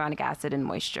like hyaluronic acid and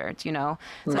moisture, you know?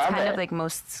 So it's kind of like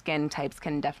most skin types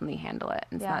can definitely handle it.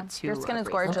 It's not too Your skin is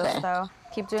gorgeous though.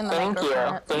 Keep doing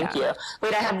the Thank you.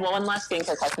 Wait, I have one last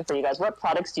skincare question for you guys. What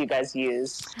products do you guys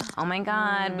use? Oh my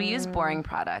God, we use boring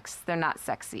products. They're not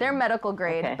sexy. They're medical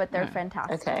grade, but they're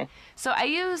fantastic. Okay. So I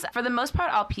use, for the most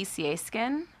part, all PCA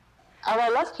skin. Oh, I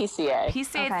love PCA.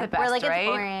 PCA is the best, like, right? It's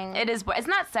boring. It is. It's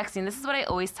not sexy. And this is what I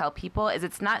always tell people: is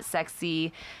it's not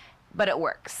sexy, but it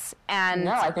works. And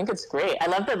no, I think it's great. I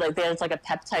love that. Like, there's like a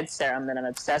peptide serum that I'm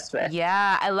obsessed with.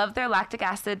 Yeah, I love their lactic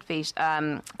acid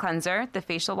cleanser, the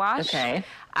facial wash. Okay.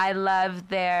 I love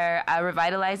their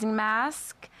revitalizing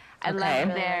mask. I love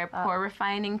their pore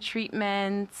refining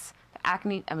treatments.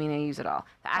 Acne, I mean, I use it all.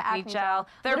 The acne gel.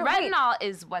 Their retinol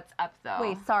is what's up, though.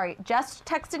 Wait, sorry. Jess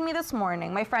texted me this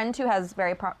morning. My friend who has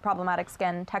very problematic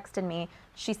skin texted me.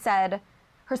 She said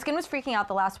her skin was freaking out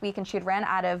the last week and she had ran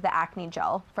out of the acne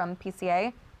gel from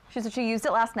PCA. She said she used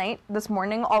it last night. This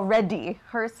morning already,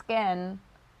 her skin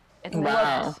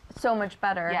looked so much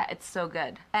better. Yeah, it's so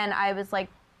good. And I was like,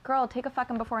 girl, take a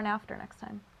fucking before and after next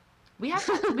time.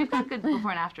 We've got good before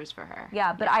and afters for her.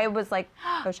 Yeah, but I was like,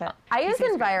 oh shit. I use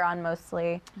Environ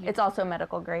mostly. It's also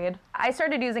medical grade. I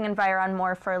started using Environ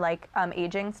more for like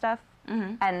aging stuff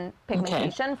and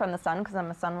pigmentation from the sun because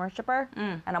I'm a sun worshiper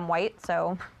and I'm white,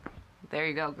 so. There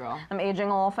you go, girl. I'm aging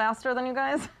a little faster than you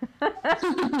guys.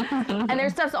 And their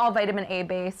stuff's all vitamin A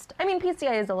based. I mean,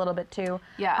 PCA is a little bit too.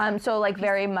 Yeah. So like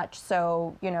very much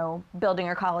so, you know, building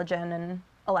your collagen and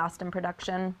elastin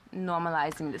production.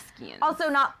 Normalizing the skin. Also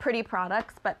not pretty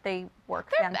products, but they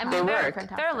work fantastic. They work.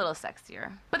 They're a little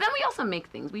sexier. But then we also make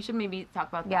things. We should maybe talk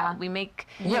about that. We make...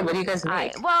 Yeah, what do you guys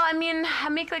make? I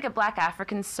make like a black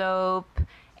African soap.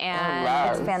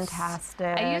 And it's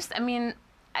fantastic.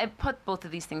 I put both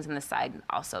of these things on the side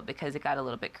also because it got a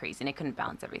little bit crazy and I couldn't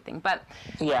balance everything. But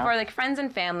for like friends and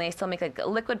family, I still make like a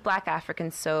liquid black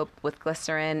African soap with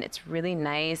glycerin. It's really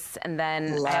nice. And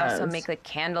then I also make like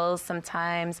candles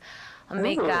sometimes. I'll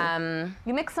make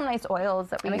you make some nice oils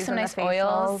that we make use some in nice the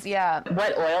oils. Yeah.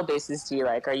 What oil bases do you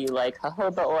like? Are you like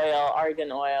jojoba oil,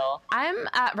 argan oil? I'm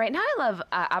right now I love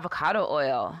avocado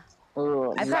oil.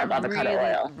 Ooh, I've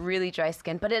got really dry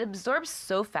skin, but it absorbs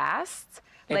so fast.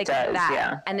 Like does, that.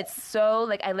 yeah. And it's so,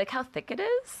 like, I like how thick it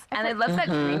is. And I love that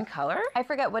green color. I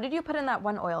forget, what did you put in that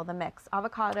one oil, the mix?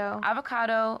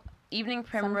 Avocado, evening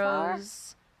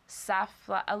primrose,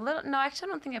 safflower, a little, no, actually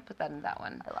I don't think I put that in that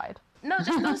one. I lied. No,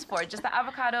 just those four. Just the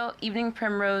avocado, evening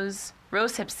primrose,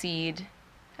 rosehip seed.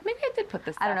 Maybe I did put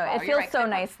this. I don't know. It feels so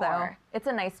nice, though. It's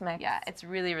a nice mix. Yeah, it's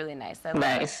really, really nice. I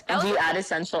love it. And do you add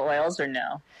essential oils or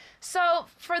no? So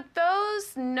for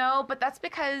those, no, but that's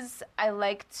because I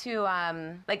like to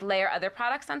like layer other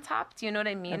products on top. Do you know what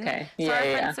I mean? Okay. So our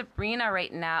friend Sabrina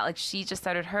right now, like she just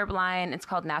started her line. It's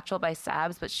called Natural by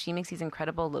Sabs, but she makes these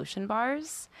incredible lotion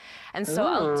bars. And so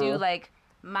I'll do like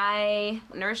my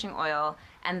nourishing oil,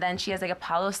 and then she has like a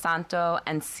Palo Santo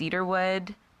and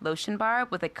cedarwood lotion bar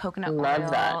with like coconut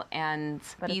oil and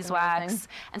beeswax.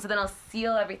 And so then I'll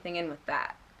seal everything in with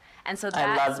that. And so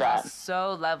that smells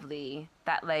so lovely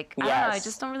that like, I don't know, I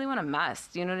just don't really want to mess.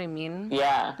 Do you know what I mean?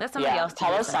 Yeah. Let somebody else do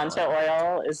Palo Santo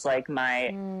oil is like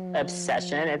my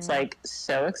obsession. It's like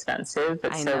so expensive,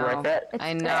 but so worth it.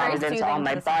 I know. I use into all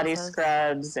my body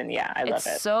scrubs and I love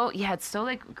it. It's so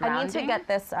like grounding. I need to get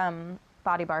this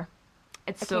body bar.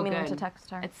 It's so good. To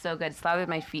text her. It's so good. Slathered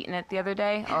my feet in it the other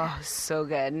day. Oh, so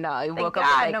good. No, I woke up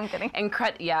with like, no, I'm kidding.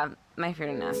 My feet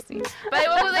are nasty. But I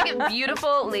woke up with like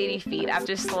beautiful lady feet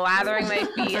after slathering my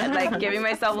feet and like giving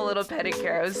myself a little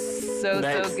pedicure. It was so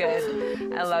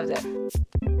good. I loved it.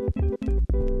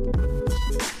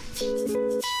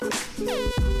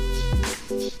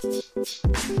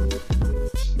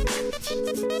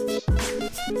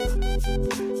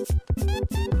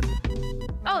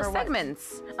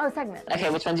 Segments. Segments. Okay,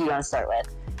 which one do you want to start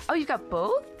with? Oh, you got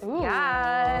both? Ooh.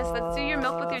 Yes. Let's do your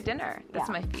milk with your dinner. That's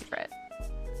my favorite.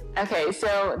 Okay,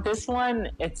 so this one,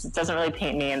 it doesn't really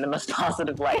paint me in the most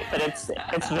positive light, but it's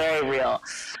very real.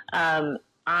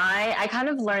 I kind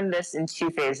of learned this in two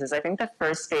phases. I think the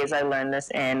first phase I learned this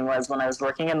in was when I was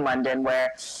working in London,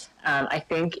 where I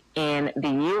think in the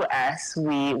U.S.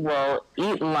 we will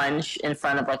eat lunch in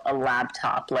front of like a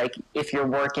laptop. Like if you're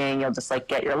working, you'll just like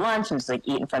get your lunch and just like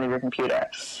eat in front of your computer.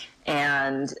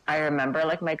 And I remember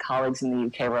like my colleagues in the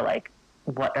UK were like,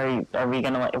 what are we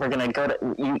gonna like, we're gonna go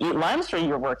to, you eat lunch or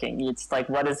you're working? It's like,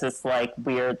 what is this like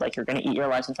weird, like you're gonna eat your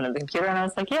lunch in front of the computer? And I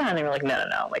was like, yeah. And they were like, no,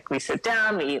 like we sit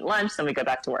down, we eat lunch, then we go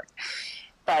back to work.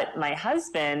 But my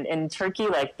husband, in Turkey,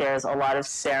 like there's a lot of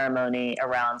ceremony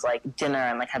around like dinner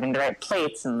and like having the right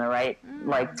plates and the right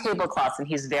like tablecloths, and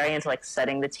he's very into like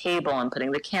setting the table and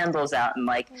putting the candles out, and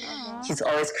like he's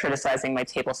always criticizing my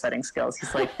table setting skills.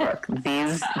 He's like, look,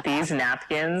 these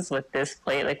napkins with this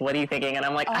plate, like what are you thinking? And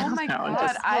I'm like, I don't know.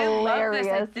 God, I love this.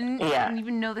 I didn't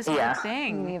even know this was a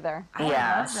thing. Me neither.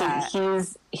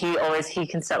 So he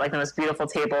can set like the most beautiful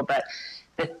table, but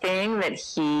the thing that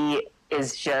he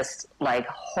is just like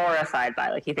horrified by,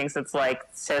 like he thinks it's like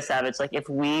so savage. Like if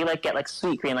we like get like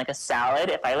Sweetgreen, like a salad,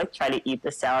 if I like try to eat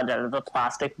the salad out of the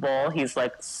plastic bowl, he's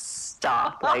like,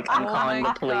 stop, like I'm calling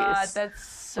the police. God, that's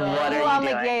so what are you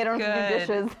doing? Like, yeah, you don't have to do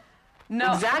dishes.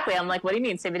 No. Exactly. I'm like, what do you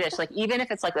mean save a dish? Like even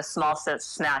if it's like a small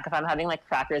snack, if I'm having like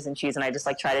crackers and cheese and I just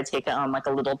like try to take it on like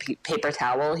a little paper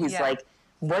towel, he's like,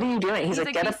 what are you doing? He's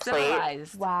like, get a plate.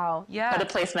 Civilized. Wow. Yeah. Put a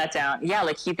placemat down. Yeah,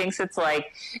 like he thinks it's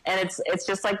like, and it's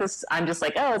just like this. I'm just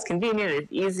like, oh, it's convenient,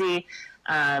 it's easy.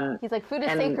 He's like, food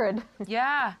is sacred.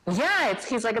 Yeah. Yeah,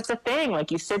 he's like, it's a thing.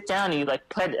 Like you sit down, you like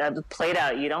put a plate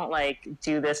out. You don't like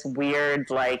do this weird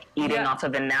like eating off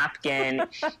of a napkin.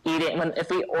 If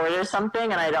we order something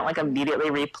and I don't like immediately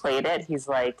replate it, he's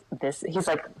like,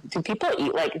 do people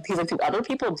eat like? He's like, do other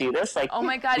people do this? Like, oh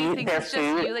my God, you think it's just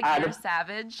you? Like you're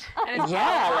savage? And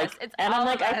it's and I'm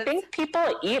like, I think people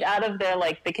eat out of their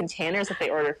like the containers that they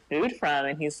order food from.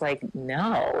 And he's like,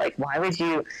 no, like why would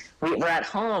you? We're at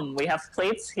home. We have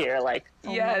plates here. Like, oh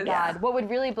my God. What would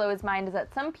really blow his mind is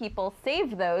that some people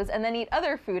save those and then eat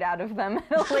other food out of them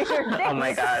at a later date. Oh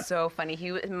my God. So funny.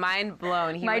 He was mind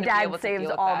blown. My dad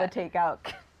saves all the takeout.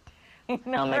 Oh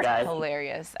my God.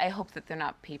 Hilarious. I hope that they're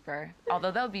not paper.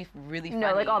 Although that would be really funny.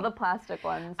 No, like all the plastic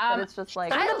ones. But it's just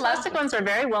like, some of the plastic ones are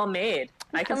very well made.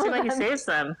 I can see why he saves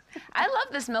them. I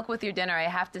love this milk with your dinner, I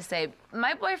have to say.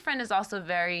 My boyfriend is also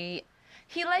very...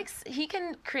 He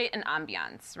can create an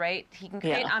ambiance, right? He can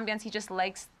create ambiance. He just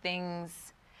likes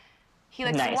things. He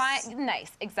likes wine.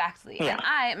 Nice, exactly. Yeah. And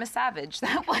I am a savage.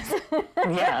 That was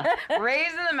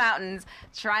raised in the mountains,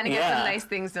 trying to get some nice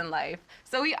things in life.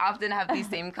 So we often have these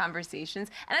same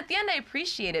conversations. And at the end, I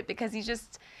appreciate it because he's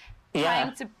just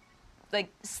trying to like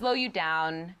slow you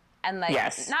down and like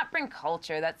not bring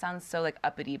culture. That sounds so like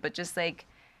uppity, but just like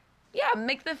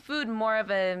make the food more of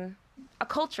a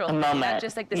cultural thing, not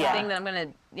just like this thing that I'm gonna,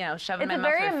 shove in my mouth.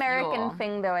 It's a very American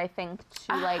thing, though. I think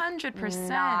to 100%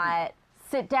 not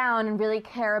sit down and really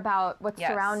care about what's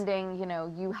surrounding,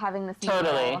 you having this meal.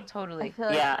 Totally. I feel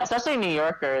like especially New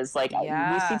Yorkers. Like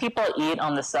we see people eat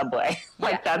on the subway.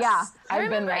 Like that's. Yeah, I've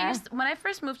been there. When I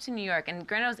first moved to New York, and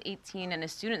granted I was 18 and a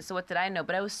student, so what did I know?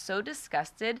 But I was so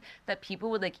disgusted that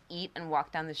people would like eat and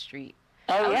walk down the street.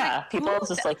 Oh yeah, like, people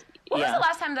just like. When was the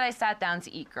last time that I sat down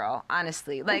to eat, girl?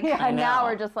 Honestly, like now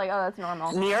we're just like, oh, that's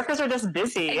normal. New Yorkers are just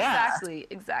busy. Exactly.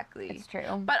 It's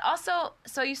true. But also,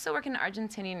 so I used to work in an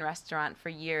Argentinian restaurant for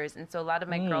years, and so a lot of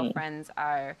my girlfriends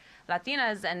are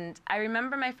Latinas, and I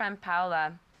remember my friend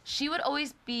Paula. She would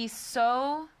always be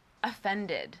so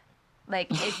offended, like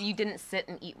if you didn't sit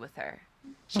and eat with her.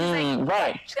 She's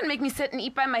like, she's gonna make me sit and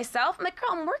eat by myself. I'm like, girl,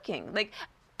 I'm working. Like.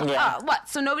 What?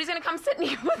 So nobody's gonna come sit and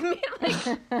eat with me? Like,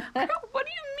 what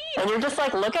do you mean? And you're just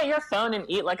like, look at your phone and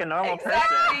eat like a normal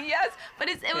person. Yes. But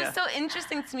it was so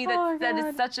interesting to me that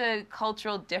it's such a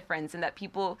cultural difference, and that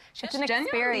people she's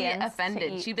genuinely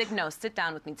offended. She'd be like, no, sit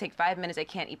down with me. Take 5 minutes. I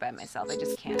can't eat by myself. I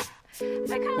just can't. So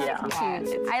I kind of like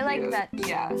that. I like that too.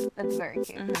 Yeah. That's very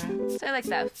cute. Mm-hmm. So I like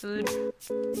that. Food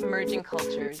merging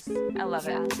cultures. I love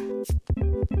it.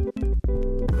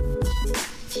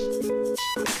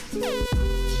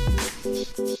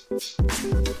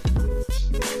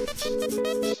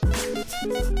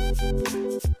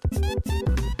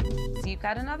 So you've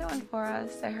got another one for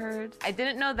us, I heard. I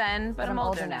didn't know then, but I'm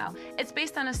older now. It's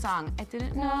based on a song. I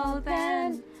didn't know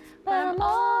then, but I'm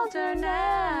older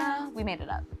now. We made it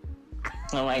up.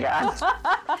 Oh my God.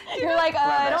 You're like,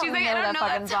 I don't know that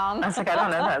fucking song. I was like, I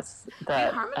don't know that.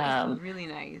 The harmony is really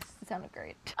nice. sounded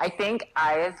great. I think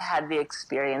I've had the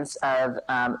experience of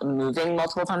moving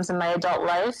multiple times in my adult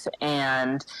life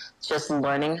and just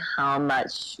learning how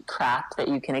much crap that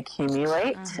you can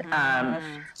accumulate. I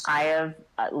have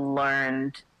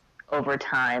learned over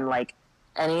time, like,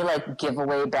 any like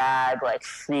giveaway bag, like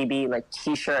freebie, like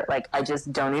t-shirt, like I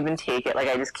just don't even take it. Like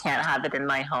I just can't have it in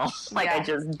my home. Like I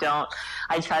just don't.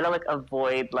 I try to like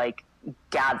avoid like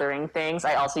gathering things.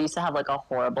 I also used to have like a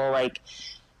horrible like,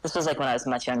 this was like when I was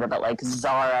much younger, but like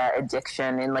Zara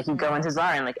addiction, and like you go into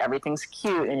Zara and like everything's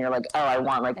cute and you're like, oh, I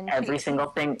want like every single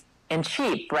thing and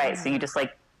cheap, right? So you just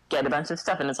like get a bunch of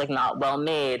stuff and it's like not well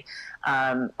made.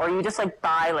 Or you just like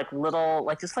buy like little,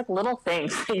 like just like little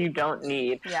things that you don't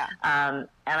need.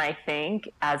 And I think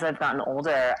as I've gotten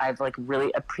older, I've like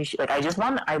really appreciated, like I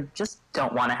just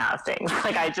don't want to have things.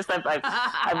 Like I've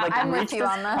like reached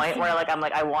this point where like, I'm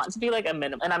like, I want to be like a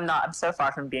minimal, and I'm so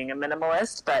far from being a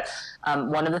minimalist, but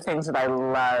one of the things that I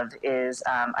love is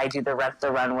I do the Rent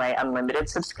the Runway Unlimited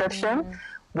subscription.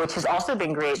 Which has also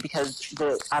been great because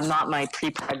I'm not my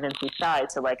pre-pregnancy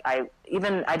size, so like I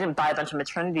didn't buy a bunch of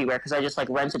maternity wear because I just like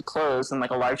rented clothes in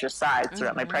like a larger size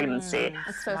throughout my pregnancy.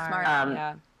 That's so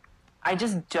smart. I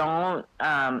just don't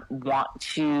want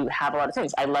to have a lot of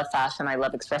things. I love fashion. I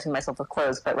love expressing myself with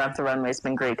clothes, but Rent the Runway has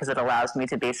been great because it allows me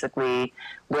to basically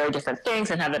wear different things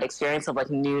and have that experience of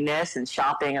like newness and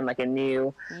shopping and like a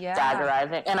new bag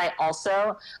arriving. And I'm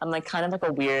like kind of like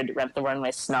a weird Rent the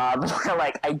Runway snob where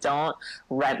like I don't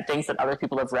rent things that other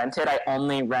people have rented. I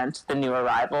only rent the new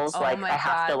arrivals. Oh like my I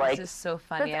have God, to like. This is so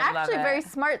funny. That's actually very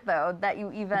smart though that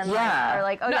you even are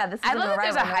like, oh no, yeah, this is I love that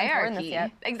there's a hierarchy.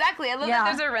 Exactly. I love that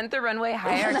there's a Rent the Runway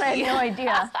hierarchy. I had no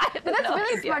idea. But that's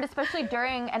really smart, especially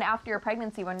during and after your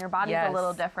pregnancy when your body's a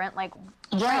little different. Like,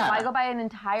 why go buy an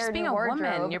entire new wardrobe?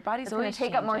 Being a woman, your body's always going to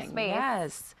take up more space.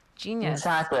 Yes. Genius.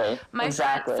 Exactly.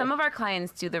 Some of our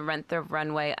clients do the Rent the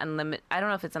Runway unlimited. I don't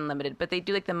know if it's unlimited, but they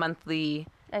do like the monthly.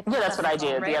 Yeah, that's what I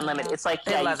do. The unlimited. It's like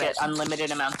you get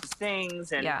unlimited amounts of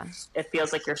things, and it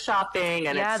feels like you're shopping,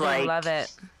 and it's like. Yeah, they love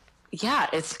it. Yeah,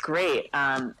 it's great.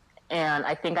 And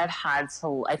I think I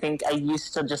think I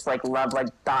used to just like love like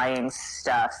buying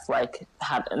stuff, like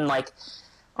and like,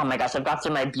 oh my gosh, I've got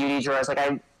through my beauty drawers. Like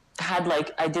I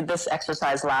did this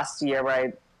exercise last year where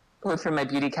I looked through my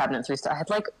beauty cabinet I had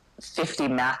like 50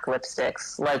 MAC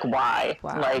lipsticks. Like why?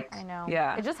 Wow. Like I know.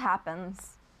 Yeah. It just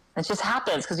happens. It just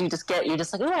happens because you're just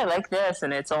like, oh, I like this,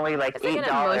 and it's only like $8. It's like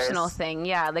an emotional thing,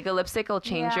 like a lipstick will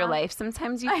change your life.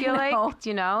 Sometimes you feel like,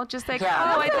 just like,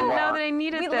 I didn't know that I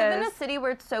needed this. We live in a city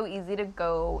where it's so easy to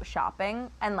go shopping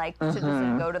and like to just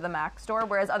go to the MAC store,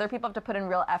 whereas other people have to put in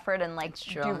real effort and like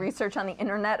do research on the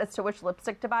internet as to which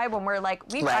lipstick to buy. When we're like,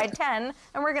 we tried 10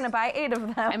 and we're gonna buy 8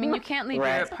 of them. I mean, you can't leave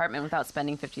your apartment without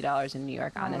spending $50 in New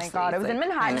York. Honestly, oh my God, I was in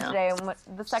Manhattan today. And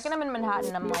the second I'm in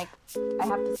Manhattan, I'm like, I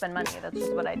have to spend money. That's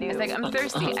just what I do. It's like I'm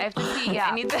thirsty. I have to pee.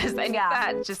 I need this. I need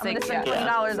that. Just I'm like spend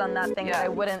 $20 on that thing that I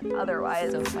wouldn't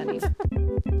otherwise. So funny.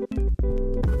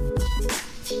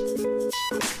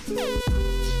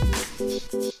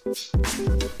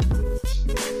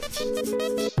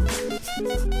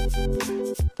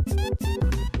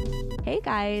 Hey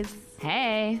guys.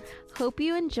 Hey. Hope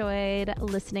you enjoyed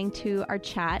listening to our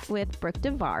chat with Brooke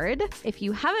Devard. If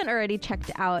you haven't already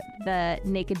checked out the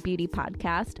Naked Beauty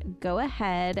podcast, go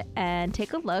ahead and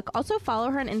take a look. Also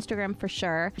follow her on Instagram for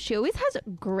sure. She always has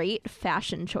great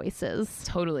fashion choices.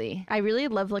 Totally. I really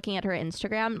love looking at her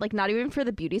Instagram, like not even for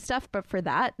the beauty stuff, but for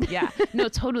that. Yeah, no,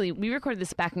 totally. We recorded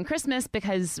this back in Christmas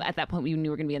because at that point we knew we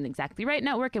were going to be on the Exactly Right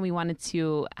network and we wanted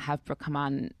to have Brooke come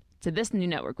on to this new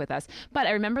network with us. But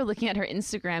I remember looking at her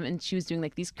Instagram and she was doing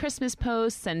like these Christmas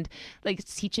posts and like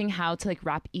teaching how to like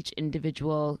wrap each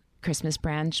individual Christmas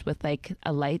branch with like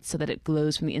a light so that it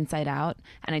glows from the inside out.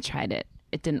 And I tried it.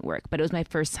 It didn't work, but it was my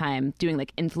first time doing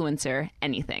like influencer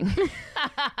anything.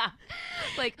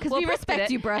 Like, because we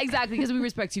respect you, Brooke. Exactly, because we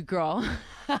respect you, girl.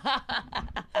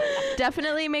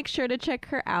 Definitely make sure to check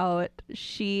her out.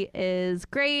 She is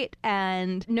great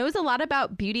and knows a lot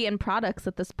about beauty and products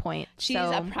at this point. She's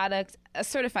a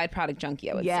certified product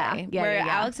junkie, I would say. Where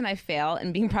Alex and I fail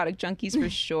in being product junkies for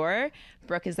sure,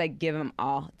 Brooke is like, give them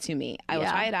all to me. I will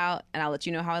try it out and I'll let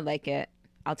you know how I like it.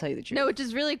 I'll tell you the truth. No, which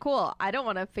is really cool. I don't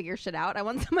want to figure shit out. I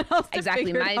want someone else to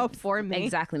figure it out for me.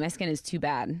 Exactly. My skin is too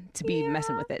bad to be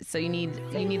messing with it. So you need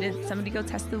somebody to go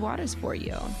test the waters for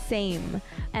you. Same.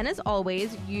 And as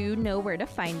always, you know where to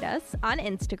find us on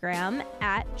Instagram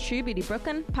at True Beauty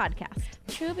Brooklyn Podcast.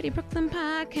 True Beauty Brooklyn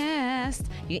Podcast.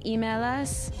 You email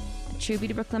us at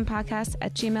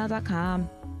truebeautybrooklynpodcast@gmail.com.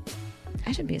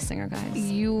 I should be a singer, guys.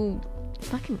 You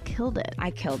fucking killed it. I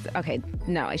killed it. Okay,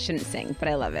 no, I shouldn't sing, but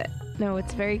I love it. No,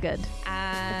 it's very good.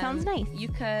 It sounds nice. You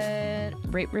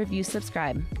could rate, review,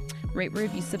 subscribe. Rate,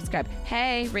 review, subscribe.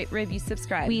 Hey, rate, review,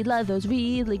 subscribe. We love those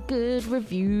really good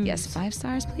reviews. Yes, 5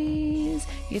 stars, please.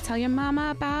 You can tell your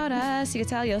mama about us. You can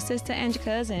tell your sister and your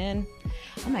cousin.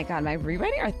 Oh my God, am I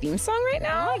rewriting our theme song right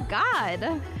now? Oh my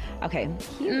God. Okay.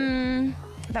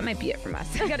 That might be it from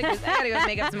us. I gotta go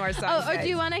make up some more songs. Or do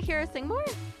you want to hear us sing more?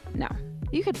 No.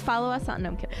 You could follow us on...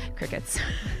 No, I'm kidding. Crickets.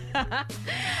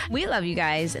 We love you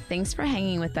guys. Thanks for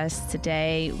hanging with us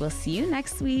today. We'll see you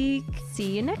next week.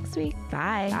 See you next week.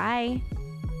 Bye. Bye.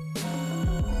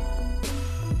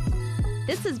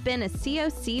 This has been a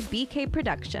COC BK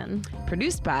production.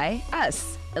 Produced by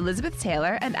us, Elizabeth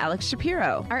Taylor and Alex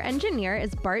Shapiro. Our engineer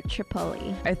is Bart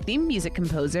Tripoli. Our theme music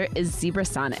composer is Zebra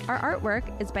Sonic. Our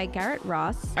artwork is by Garrett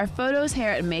Ross. Our photos,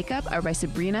 hair, and makeup are by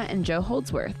Sabrina and Joe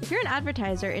Holdsworth. If you're an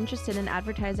advertiser interested in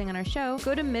advertising on our show,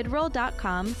 go to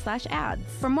midroll.com/ads.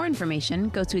 For more information,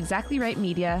 go to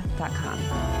exactlyrightmedia.com.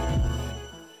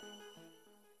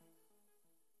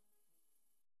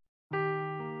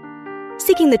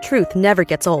 Seeking the truth never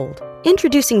gets old.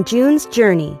 Introducing June's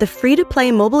Journey, the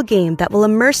free-to-play mobile game that will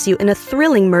immerse you in a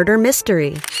thrilling murder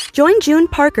mystery. Join June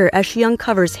Parker as she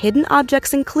uncovers hidden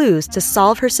objects and clues to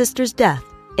solve her sister's death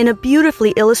in a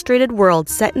beautifully illustrated world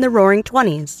set in the Roaring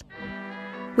 '20s.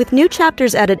 With new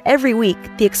chapters added every week,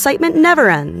 the excitement never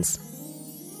ends.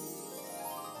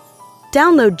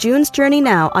 Download June's Journey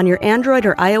now on your Android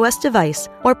or iOS device,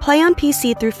 or play on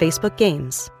PC through Facebook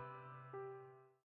Games.